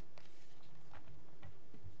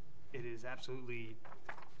 it is absolutely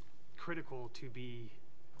critical to be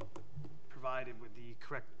provided with the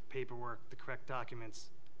correct paperwork, the correct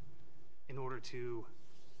documents, in order to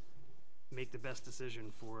make the best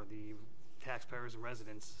decision for the taxpayers and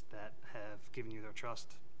residents that have given you their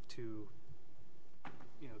trust to,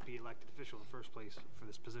 be elected official in the first place for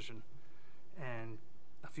this position. And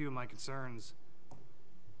a few of my concerns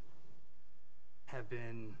have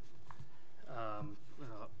been,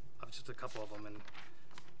 just a couple of them,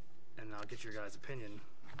 and I'll get your guys' opinion.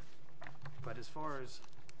 But as far as,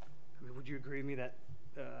 would you agree with me that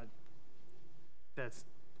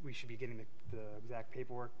we should be getting the exact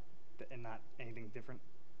paperwork and not anything different?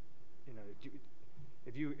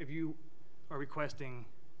 If you are requesting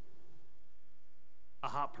a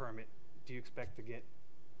hop permit, do you expect to get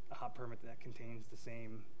a hop permit that contains the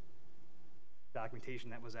same documentation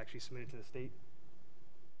that was actually submitted to the state?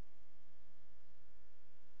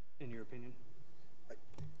 In your opinion?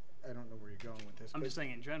 I don't know where you're going with this. I'm but- just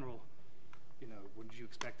saying in general, would you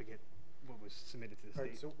expect to get what was submitted to the All state?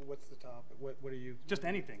 right, so what's the topic? What are you? Just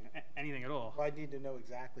anything, anything at all. Well, I need to know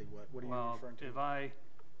exactly what are you Well, referring to?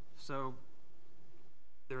 so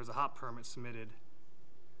there was a hop permit submitted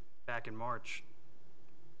back in March,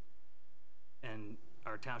 and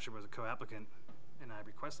our township was a co-applicant, and I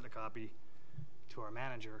requested a copy to our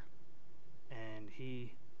manager, and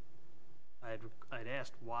I'd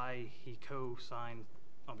asked why he co-signed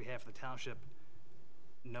on behalf of the township,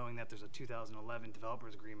 knowing that there's a 2011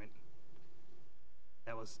 developers agreement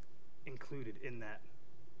that was included in that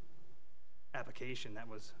application that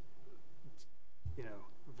was,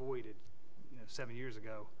 voided, 7 years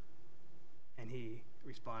ago. And he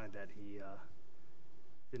responded that he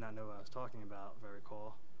did not know what I was talking about, if I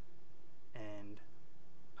recall. And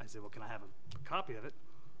I said, well, can I have a copy of it?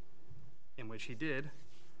 In which he did.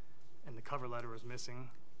 And the cover letter was missing,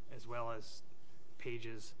 as well as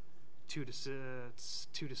pages 2 to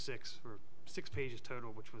 6, or 6 pages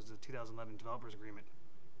total, which was the 2011 developers agreement.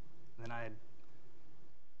 And then I had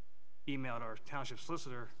emailed our township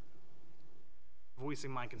solicitor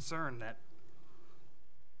voicing my concern that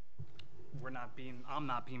I'm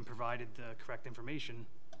not being provided the correct information.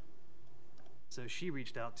 So she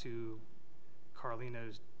reached out to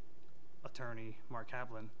Carlino's attorney, Mark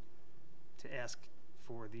Kaplan, to ask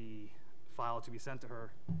for the file to be sent to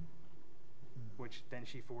her, which then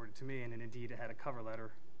she forwarded to me, and then indeed it had a cover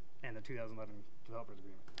letter and the 2011 developers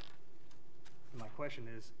agreement. And my question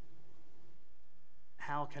is,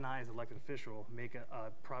 how can I, as an elected official, make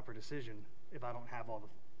a proper decision if I don't have all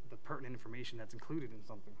the pertinent information that's included in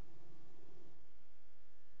something?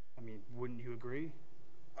 I mean, wouldn't you agree?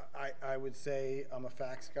 I would say I'm a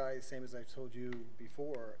facts guy, the same as I've told you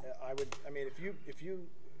before. If you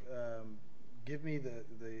give me the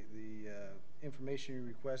information you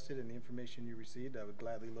requested and the information you received, I would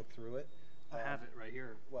gladly look through it. I have it right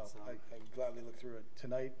here. Well, so. I would gladly look through it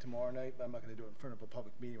tonight, tomorrow night, but I'm not going to do it in front of a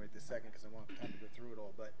public meeting right this second because I won't have time to go through it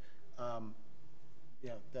all. But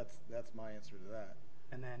that's my answer to that.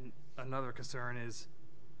 And then another concern is,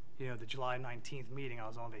 the July 19th meeting, I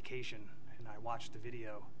was on vacation and I watched the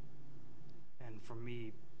video. And from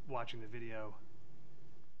me watching the video,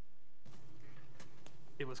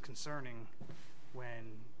 it was concerning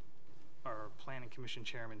when our planning commission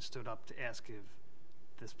chairman stood up to ask if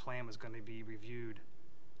this plan was going to be reviewed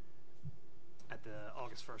at the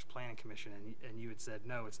August 1st planning commission, and you had said,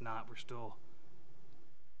 no, it's not, we're still,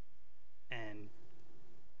 and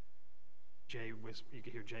you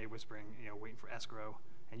could hear Jay whispering, waiting for escrow,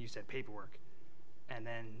 and you said paperwork. And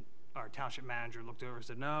then our township manager looked over and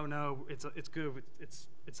said, no, it's good, it's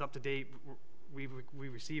up to date, we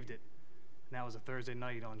received it. And that was a Thursday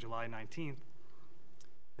night on July 19th.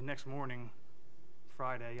 The next morning,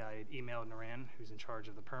 Friday, I had emailed Naran, who's in charge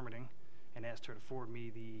of the permitting, and asked her to forward me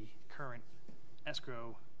the current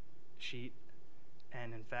escrow sheet.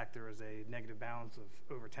 And in fact, there was a negative balance of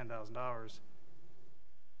over $10,000.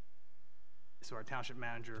 So our township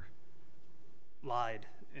manager lied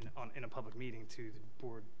in a public meeting to the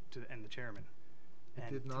board and the chairman. He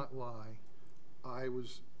did not lie. I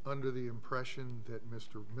was under the impression that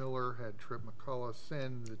Mr. Miller had Trip McCullough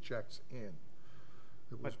send the checks in.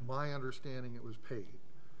 It was my understanding it was paid.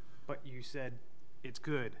 But you said it's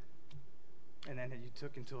good. And then you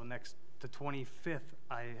took until the 25th.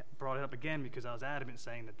 I brought it up again because I was adamant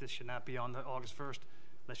saying that this should not be on the August 1st.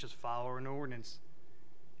 Let's just follow an ordinance.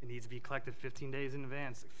 It needs to be collected 15 days in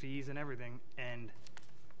advance, fees and everything. And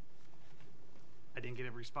I didn't get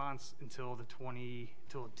a response until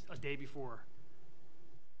a day before,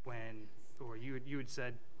 you had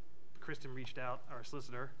said, Kristen reached out, our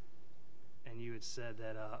solicitor, and you had said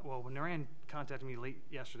that, when Naran contacted me late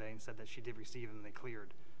yesterday and said that she did receive them and they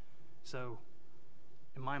cleared. So,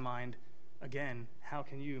 in my mind, again, how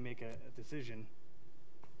can you make a decision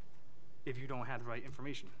if you don't have the right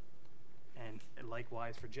information. And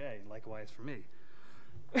likewise for Jay, and likewise for me.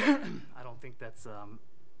 I don't think that's,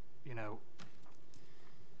 you know,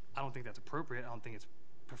 I don't think that's appropriate. I don't think it's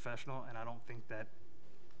professional, and I don't think that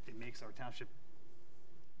it makes our township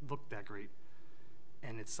look that great.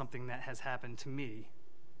 And it's something that has happened to me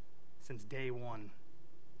since day one,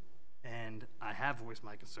 and I have voiced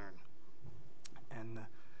my concern. And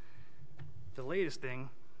the latest thing,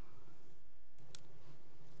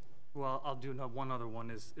 well, I'll do one other one,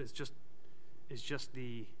 is just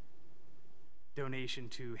the donation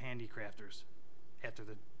to handicrafters after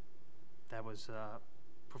that was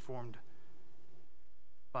performed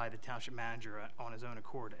by the township manager on his own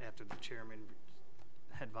accord after the chairman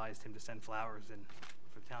had advised him to send flowers in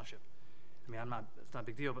for the township. I mean, it's not a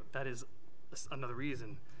big deal, but that is another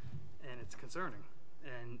reason, and it's concerning.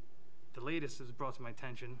 And the latest is brought to my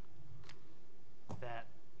attention that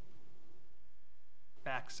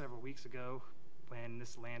back several weeks ago, when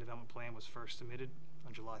this land development plan was first submitted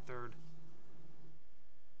on July 3rd,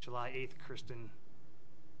 July 8th, Kristen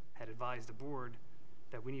had advised the board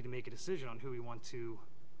that we need to make a decision on who we want to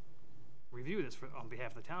review this on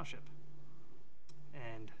behalf of the township.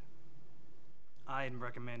 And I had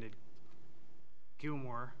recommended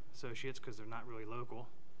Gilmore Associates because they're not really local,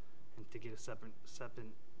 and to get a second set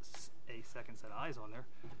of eyes on there.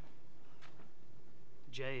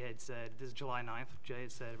 Jay had said, this is July 9th, Jay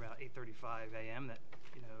had said about 8:35 a.m. that,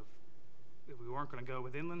 you know, if we weren't going to go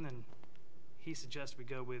with Inland, then he suggested we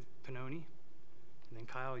go with Pannoni. And then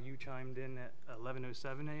Kyle, you chimed in at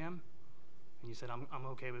 11:07 a.m. and you said, I'm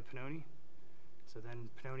okay with Pannoni. So then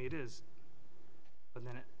Pannoni it is. But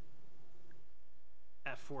then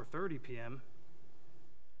at 4:30 p.m.,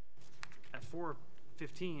 at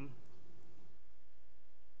 4:15,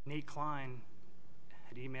 Nate Klein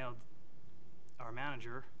had emailed our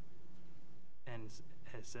manager and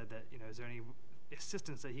has said that, you know, is there any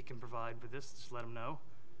assistance that he can provide with this? Just let him know.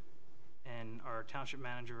 And our township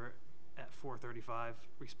manager at 4:35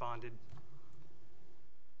 responded,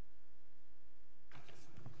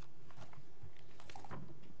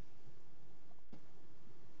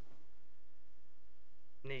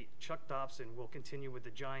 Nate, Chuck Dobson will continue with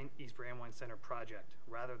the giant East Brandywine Center project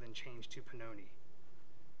rather than change to Pannoni.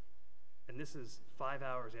 And this is 5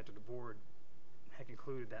 hours after the board had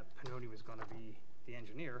concluded that Pannoni was going to be the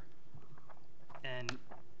engineer. And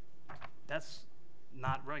that's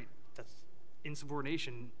not right. That's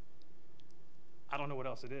insubordination. I don't know what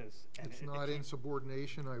else it is. And it's not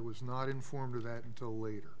insubordination. I was not informed of that until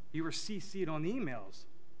later. You were CC'd on the emails.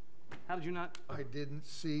 How did you not? I didn't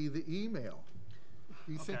see the email.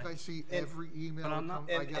 You think I see every email? But I'm not,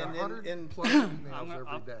 I get 100 plus emails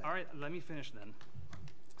every day. All right, let me finish then.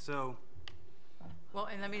 So. Well,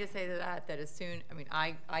 and let me just say to that as soon, I mean,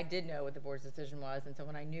 I did know what the board's decision was, and so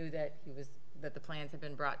when I knew that that the plans had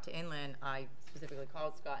been brought to Inland, I specifically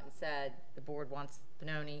called Scott and said the board wants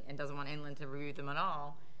Pannoni and doesn't want Inland to review them at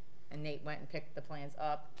all. And Nate went and picked the plans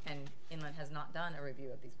up, and Inland has not done a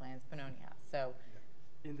review of these plans. Pannoni has. So.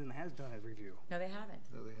 Inland has done a review. No, they haven't.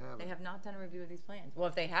 No, they haven't. They have not done a review of these plans. Well,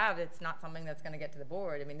 if they have, it's not something that's going to get to the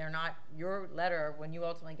board. I mean, they're not, your letter, when you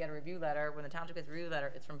ultimately get a review letter, when the township gets a review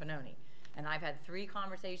letter, it's from Pannoni. And I've had 3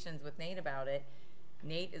 conversations with Nate about it.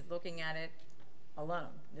 Nate is looking at it alone.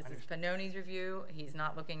 This is Pannoni's review. He's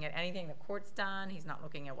not looking at anything the court's done. He's not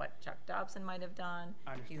looking at what Chuck Dobson might have done.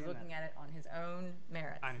 He's looking at it on his own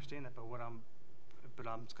merits. I understand that, but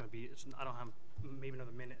I'm just going to be, I don't have maybe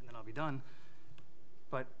another minute and then I'll be done.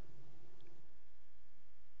 But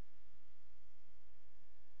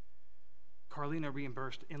Carlina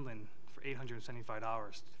reimbursed Inland for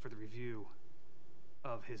 $875 for the review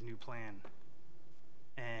of his new plan.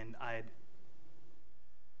 And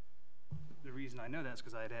the reason I know that is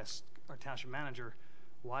because I had asked our township manager,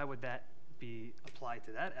 why would that be applied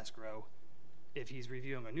to that escrow if he's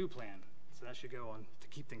reviewing a new plan? So that should go on to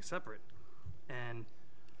keep things separate. And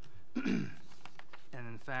and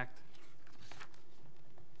in fact,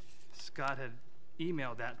 Scott had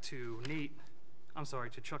emailed that to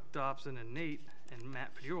to Chuck Dobson and Nate and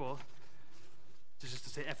Matt Padula, just to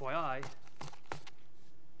say FYI.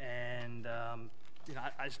 And you know,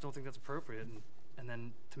 I just don't think that's appropriate. And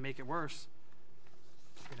then to make it worse,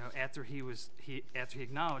 you know, after he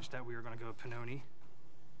acknowledged that we were going to go with Pannoni,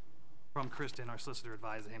 from Kristen, our solicitor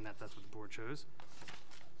advised him that that's what the board chose.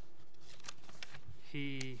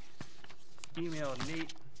 He emailed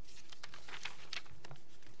Nate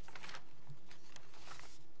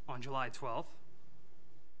on July 12th.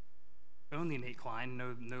 Only Nate Klein,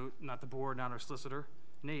 no, not the board, not our solicitor.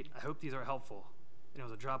 Nate, I hope these are helpful. And it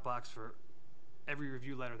was a Dropbox for every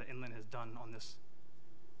review letter that Inland has done on this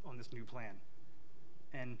new plan.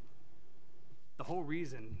 And the whole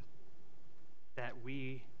reason that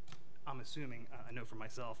we, I'm assuming, I know for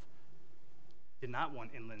myself, did not want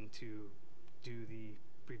Inland to do the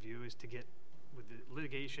review is to get, with the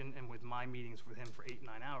litigation and with my meetings with him for 8,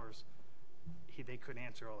 9 hours, they couldn't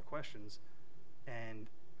answer all the questions, and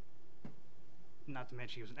not to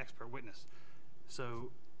mention he was an expert witness. So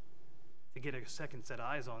to get a second set of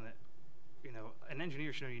eyes on it, you know, an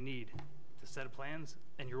engineer should know you need the set of plans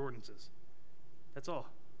and your ordinances. That's all.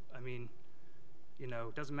 I mean, you know,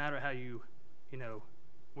 it doesn't matter how you know,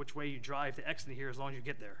 which way you drive to exit here as long as you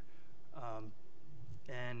get there.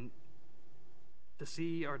 And to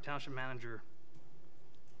see our township manager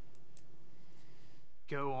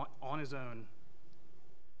go on his own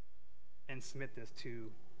and submit this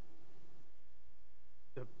to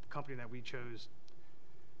the company that we chose,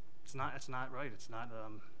 it's not right. It's not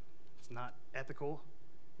ethical.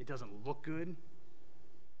 It doesn't look good.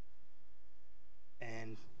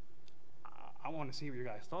 And I want to see what your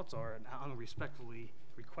guys' thoughts are, and I'm going to respectfully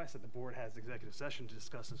request that the board has executive session to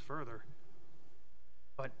discuss this further.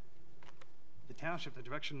 But the township, the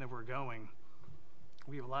direction that we're going,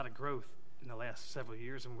 we have a lot of growth in the last several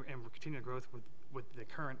years, and we're continuing growth with the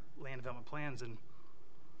current land development plans, and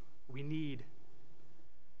we need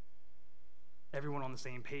everyone on the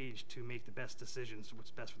same page to make the best decisions,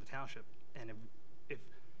 what's best for the township. And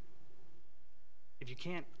if you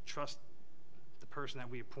can't trust the person that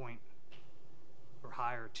we appoint or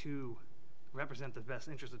hire to represent the best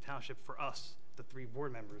interest of the township for us, the 3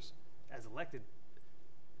 board members, as elected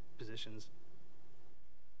positions,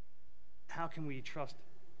 how can we trust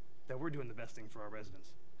that we're doing the best thing for our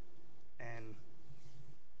residents? And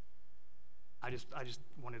I just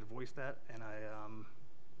wanted to voice that, and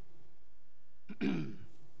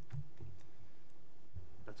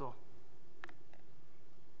that's all.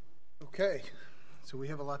 Okay, so we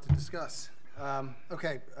have a lot to discuss.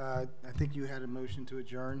 Okay, I think you had a motion to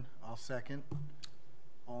adjourn. I'll second.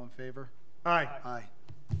 All in favor? Aye. Aye.